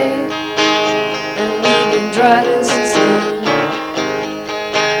night, and we've been driving since then.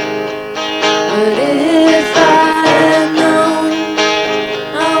 But if I had known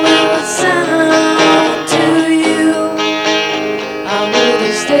how it would sound to you, I would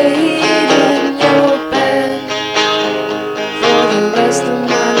have stayed in your bed for the rest of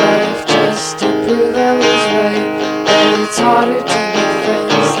my life, just to prove I was right. It's harder to be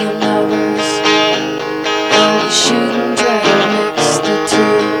friends than lovers, and we shouldn't try to mix the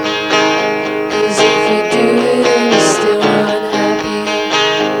two. 'Cause if we do it and we're still unhappy,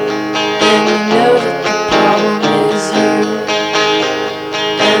 then you know that the problem is you.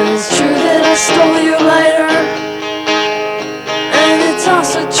 And it's true that I stole your lighter, and it's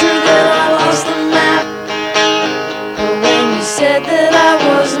also true that I lost the map. But when you said that I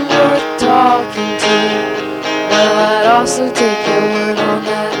wasn't worth talking to, well, I'd also take your word on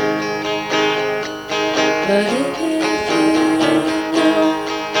that. But if you know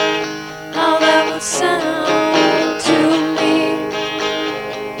how that would sound to me,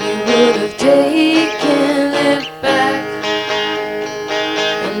 you would have taken it back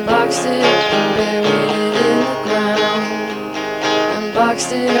and boxed it up and buried it in the ground. And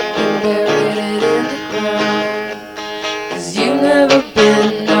boxed it up and buried it in the ground. 'Cause you've never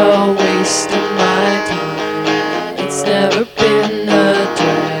been a waste of my time. It's never been a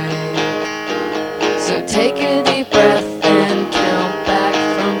drag. So take a deep breath and count back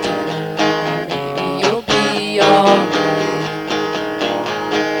from 10. Maybe you'll be alright.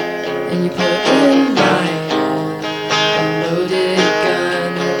 And you put in my hand a loaded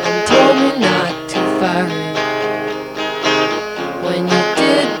gun and told me not to fire it. When you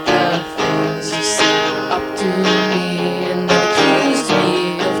did the things you said up to me and accused me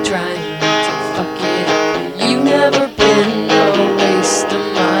of trying to fuck it up, you never been a waste of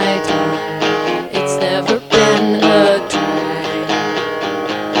my time. It's never been a drag.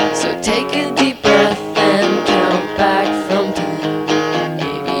 So take a deep breath and count back from 10.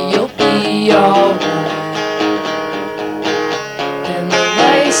 Maybe you'll be alright. And the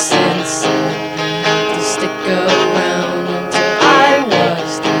license said you had to stick around until I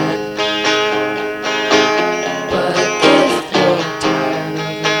was dead. But if you're tired of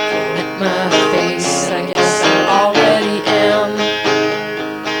looking at my face, I guess I already am.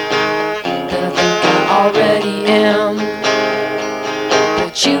 Then I think I already am.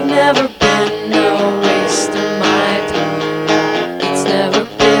 But you've never been a waste of my time. It's never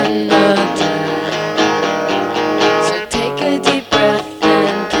been a drag. So take a deep breath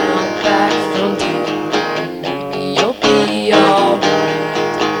and count back from 10. Maybe you'll be alright.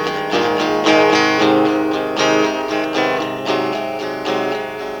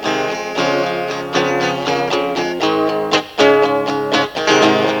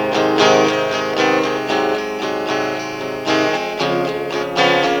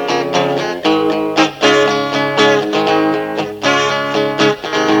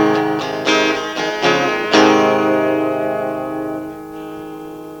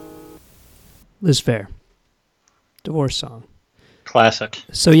 Liz Phair, divorce song. Classic.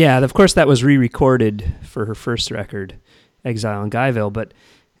 So yeah, of course that was re-recorded for her first record, Exile in Guyville, but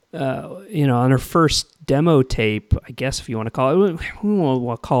on her first demo tape, I guess if you want to call it, we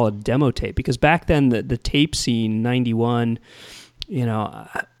won't call it a demo tape, because back then the tape scene, 91,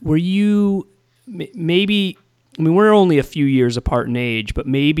 were you maybe, I mean, we're only a few years apart in age, but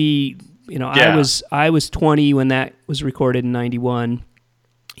maybe, Yeah. I was 20 when that was recorded in 91.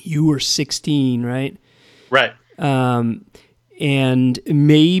 You were 16, right? Right. And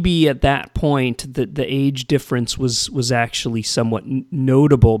maybe at that point, the age difference was actually somewhat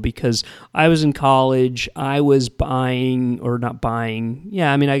notable, because I was in college. I was buying, or not buying,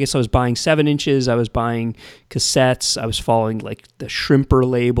 yeah, I mean, I guess I was buying 7 inches. I was buying cassettes. I was following like the Shrimper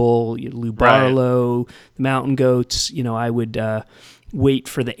label, Lou Barlow, the Mountain Goats. I would wait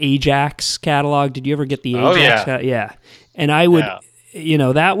for the Ajax catalog. Did you ever get the Ajax? Oh, yeah. Yeah. And I would,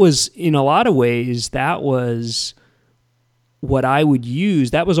 that was, in a lot of ways, that was what I would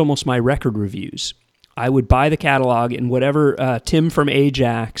use. That was almost my record reviews. I would buy the catalog, and whatever Tim from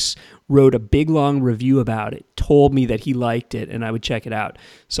Ajax wrote a big long review about it, told me that he liked it, and I would check it out.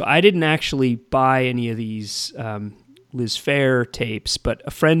 So I didn't actually buy any of these Liz Phair tapes, but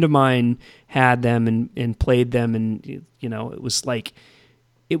a friend of mine had them and played them, and you know, it was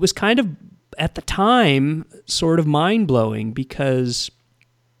kind of at the time sort of mind blowing because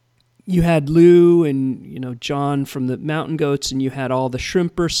you had Lou and, you know, John from the Mountain Goats, and you had all the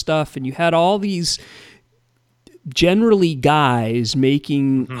Shrimper stuff, and you had all these generally guys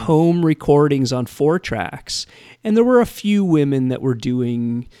making home recordings on 4-tracks. And there were a few women that were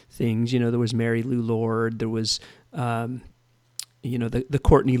doing things. You know, there was Mary Lou Lord, there was, you know, the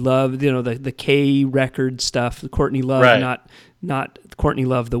Courtney Love, you know, the K record stuff, the Courtney Love, Right. not Courtney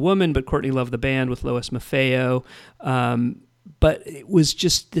Love the woman, but Courtney Love the band with Lois Maffeo. But it was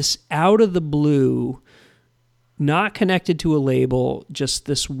just this out of the blue, not connected to a label, just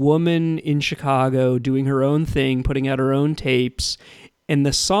this woman in Chicago doing her own thing, putting out her own tapes. And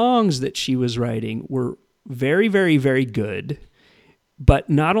the songs that she was writing were very, very, very good. But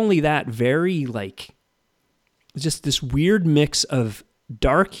not only that, very just this weird mix of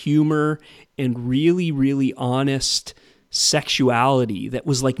dark humor and really, really honest sexuality that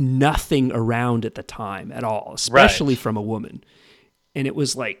was like nothing around at the time at all, especially from a woman. And it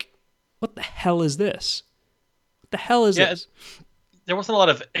was like, what the hell is this? What the hell is this? There wasn't a lot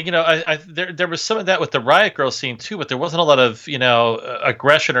of, you know, there was some of that with the Riot Girl scene too, but there wasn't a lot of, you know,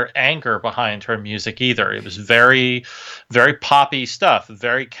 aggression or anger behind her music either. It was very, very poppy stuff,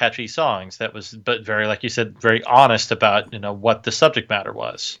 very catchy songs but very, like you said, very honest about, you know, what the subject matter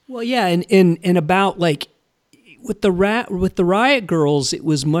was. Well, yeah, and about like with the Riot Girls, it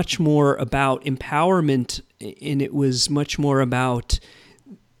was much more about empowerment, and it was much more about,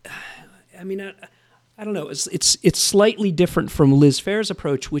 I mean, I don't know. It's slightly different from Liz Phair's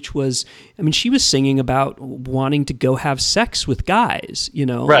approach, which was, I mean, she was singing about wanting to go have sex with guys, you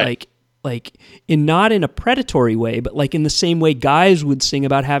know, Right. like not in a predatory way, but like in the same way guys would sing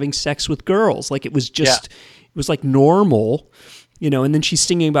about having sex with girls. Like it was just, it was like normal, you know. And then she's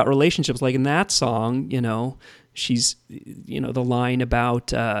singing about relationships, like in that song, you know. She's, you know, the line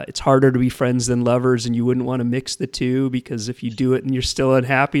about it's harder to be friends than lovers, and you wouldn't want to mix the two because if you do it and you're still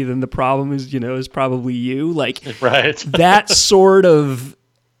unhappy, then the problem is, you know, is probably you. Like Right. that sort of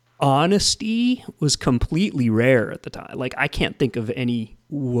honesty was completely rare at the time. Like I can't think of any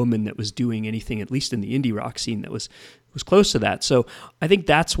woman that was doing anything, at least in the indie rock scene, that was close to that. So I think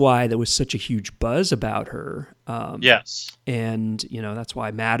that's why there was such a huge buzz about her. Yes. And, you know, that's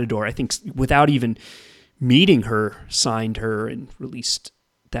why Matador, I think, without even meeting her, signed her and released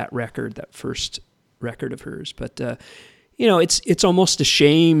that record, that first record of hers. But, you know, it's almost a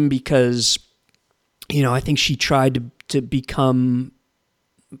shame because, you know, I think she tried to become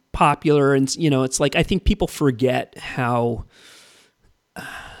popular, and, you know, it's like, I think people forget how,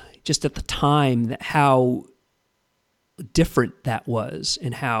 just at the time, how different that was,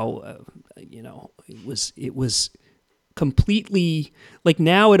 and how, you know, it was completely, like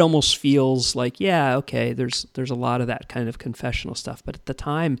now it almost feels like, yeah, okay, there's a lot of that kind of confessional stuff, but at the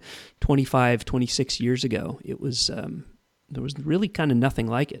time, 26 years ago, it was there was really kind of nothing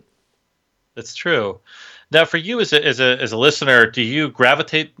like it. That's true. Now, for you as a listener, do you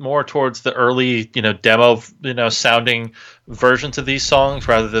gravitate more towards the early, you know, demo, you know, sounding versions of these songs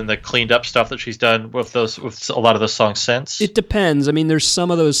rather than the cleaned up stuff that she's done with a lot of those songs since? It depends. I mean, there's some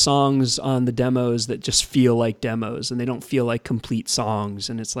of those songs on the demos that just feel like demos, and they don't feel like complete songs.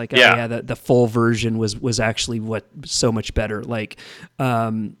 And it's like, oh yeah, the full version was actually what so much better. Like,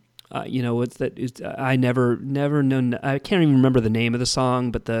 you know, what's that? I never known. I can't even remember the name of the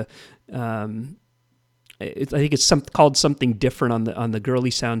song, but I think it's called something different on the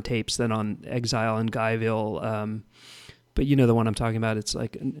Girly Sound tapes than on Exile and Guyville. But you know the one I'm talking about. It's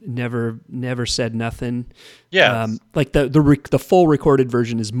like never said nothing. Yeah. Like the full recorded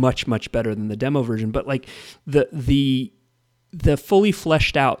version is much better than the demo version. But like the fully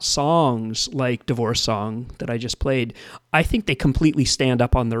fleshed out songs like Divorce Song that I just played, I think they completely stand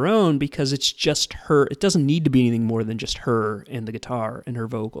up on their own because it's just her. It doesn't need to be anything more than just her and the guitar and her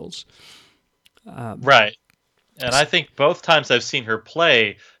vocals. Right. And I think both times I've seen her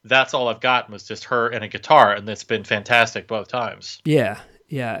play, that's all I've gotten was just her and a guitar, and it's been fantastic both times. Yeah.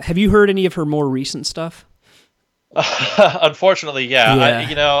 Have you heard any of her more recent stuff? Unfortunately, yeah. Yeah.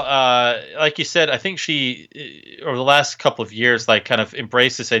 You know, like you said, I think she, over the last couple of years, like kind of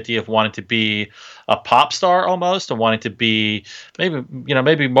embraced this idea of wanting to be a pop star almost, and wanting to be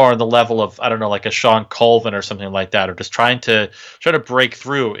maybe more on the level of, I don't know, like a Sean Colvin or something like that, or just trying to break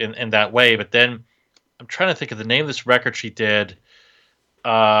through in that way. But then I'm trying to think of the name of this record she did.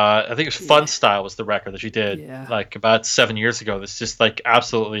 I think it was Fun Style was the record that she did like about 7 years ago. That's just like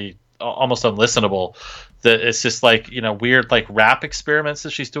absolutely almost unlistenable. That it's just like, weird like rap experiments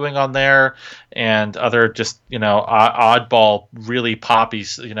that she's doing on there, and other just oddball, really poppy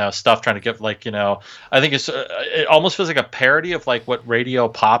stuff, trying to get like I think it almost feels like a parody of like what radio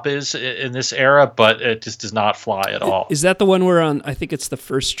pop is in this era, but it just does not fly at all. Is that the one where I think it's the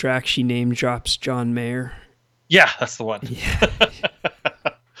first track she name drops John Mayer? Yeah, that's the one. Yeah.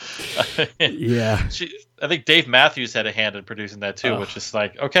 Yeah. I think Dave Matthews had a hand in producing that too, which is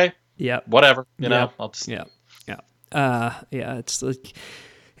like, okay, yeah, whatever, I'll just... yeah. It's like,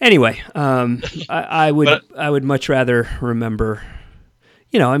 anyway, I would much rather remember,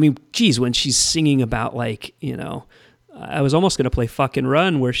 geez, when she's singing about like, I was almost going to play Fucking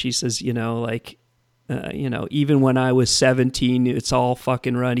Run, where she says, even when I was 17, it's all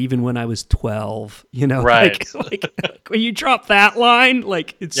fucking run. Even when I was 12, right? like when you drop that line,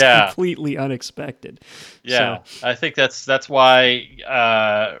 like it's completely unexpected. Yeah, so. I think that's why,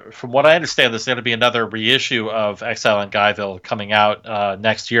 from what I understand, there's going to be another reissue of Exile in Guyville coming out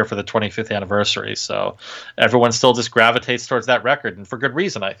next year for the 25th anniversary. So everyone still just gravitates towards that record, and for good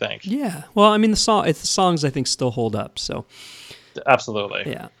reason, I think. Yeah. Well, I mean, the songs I think still hold up. So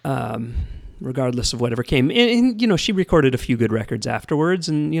absolutely. Yeah. Regardless of whatever came. And, she recorded a few good records afterwards,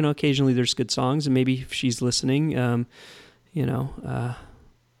 and, occasionally there's good songs, and maybe if she's listening,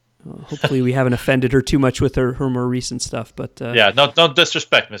 hopefully we haven't offended her too much with her more recent stuff, but... don't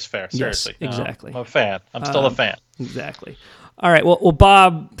disrespect Miss Fair, seriously. Yes, exactly. I'm a fan. I'm still a fan. Exactly. All right, well,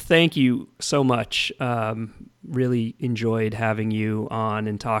 Bob, thank you so much. Really enjoyed having you on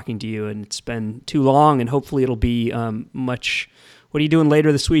and talking to you, and it's been too long, and hopefully it'll be much... What are you doing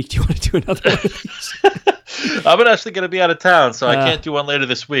later this week? Do you want to do another one of these? I'm actually going to be out of town, so I can't do one later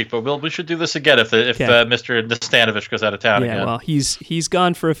this week. But we should do this again if Mr. Nastanovich goes out of town again. Yeah, well, he's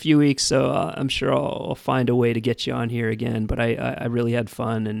gone for a few weeks, so I'm sure I'll find a way to get you on here again. But I really had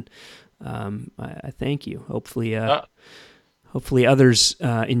fun, and I thank you. Hopefully others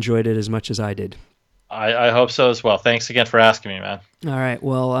enjoyed it as much as I did. I hope so as well. Thanks again for asking me, man. All right.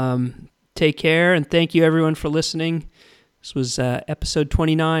 Well, take care, and thank you everyone for listening. This was episode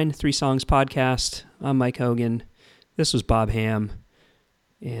 29, 3 Songs Podcast. I'm Mike Hogan. This was Bob Ham,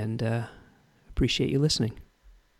 and appreciate you listening.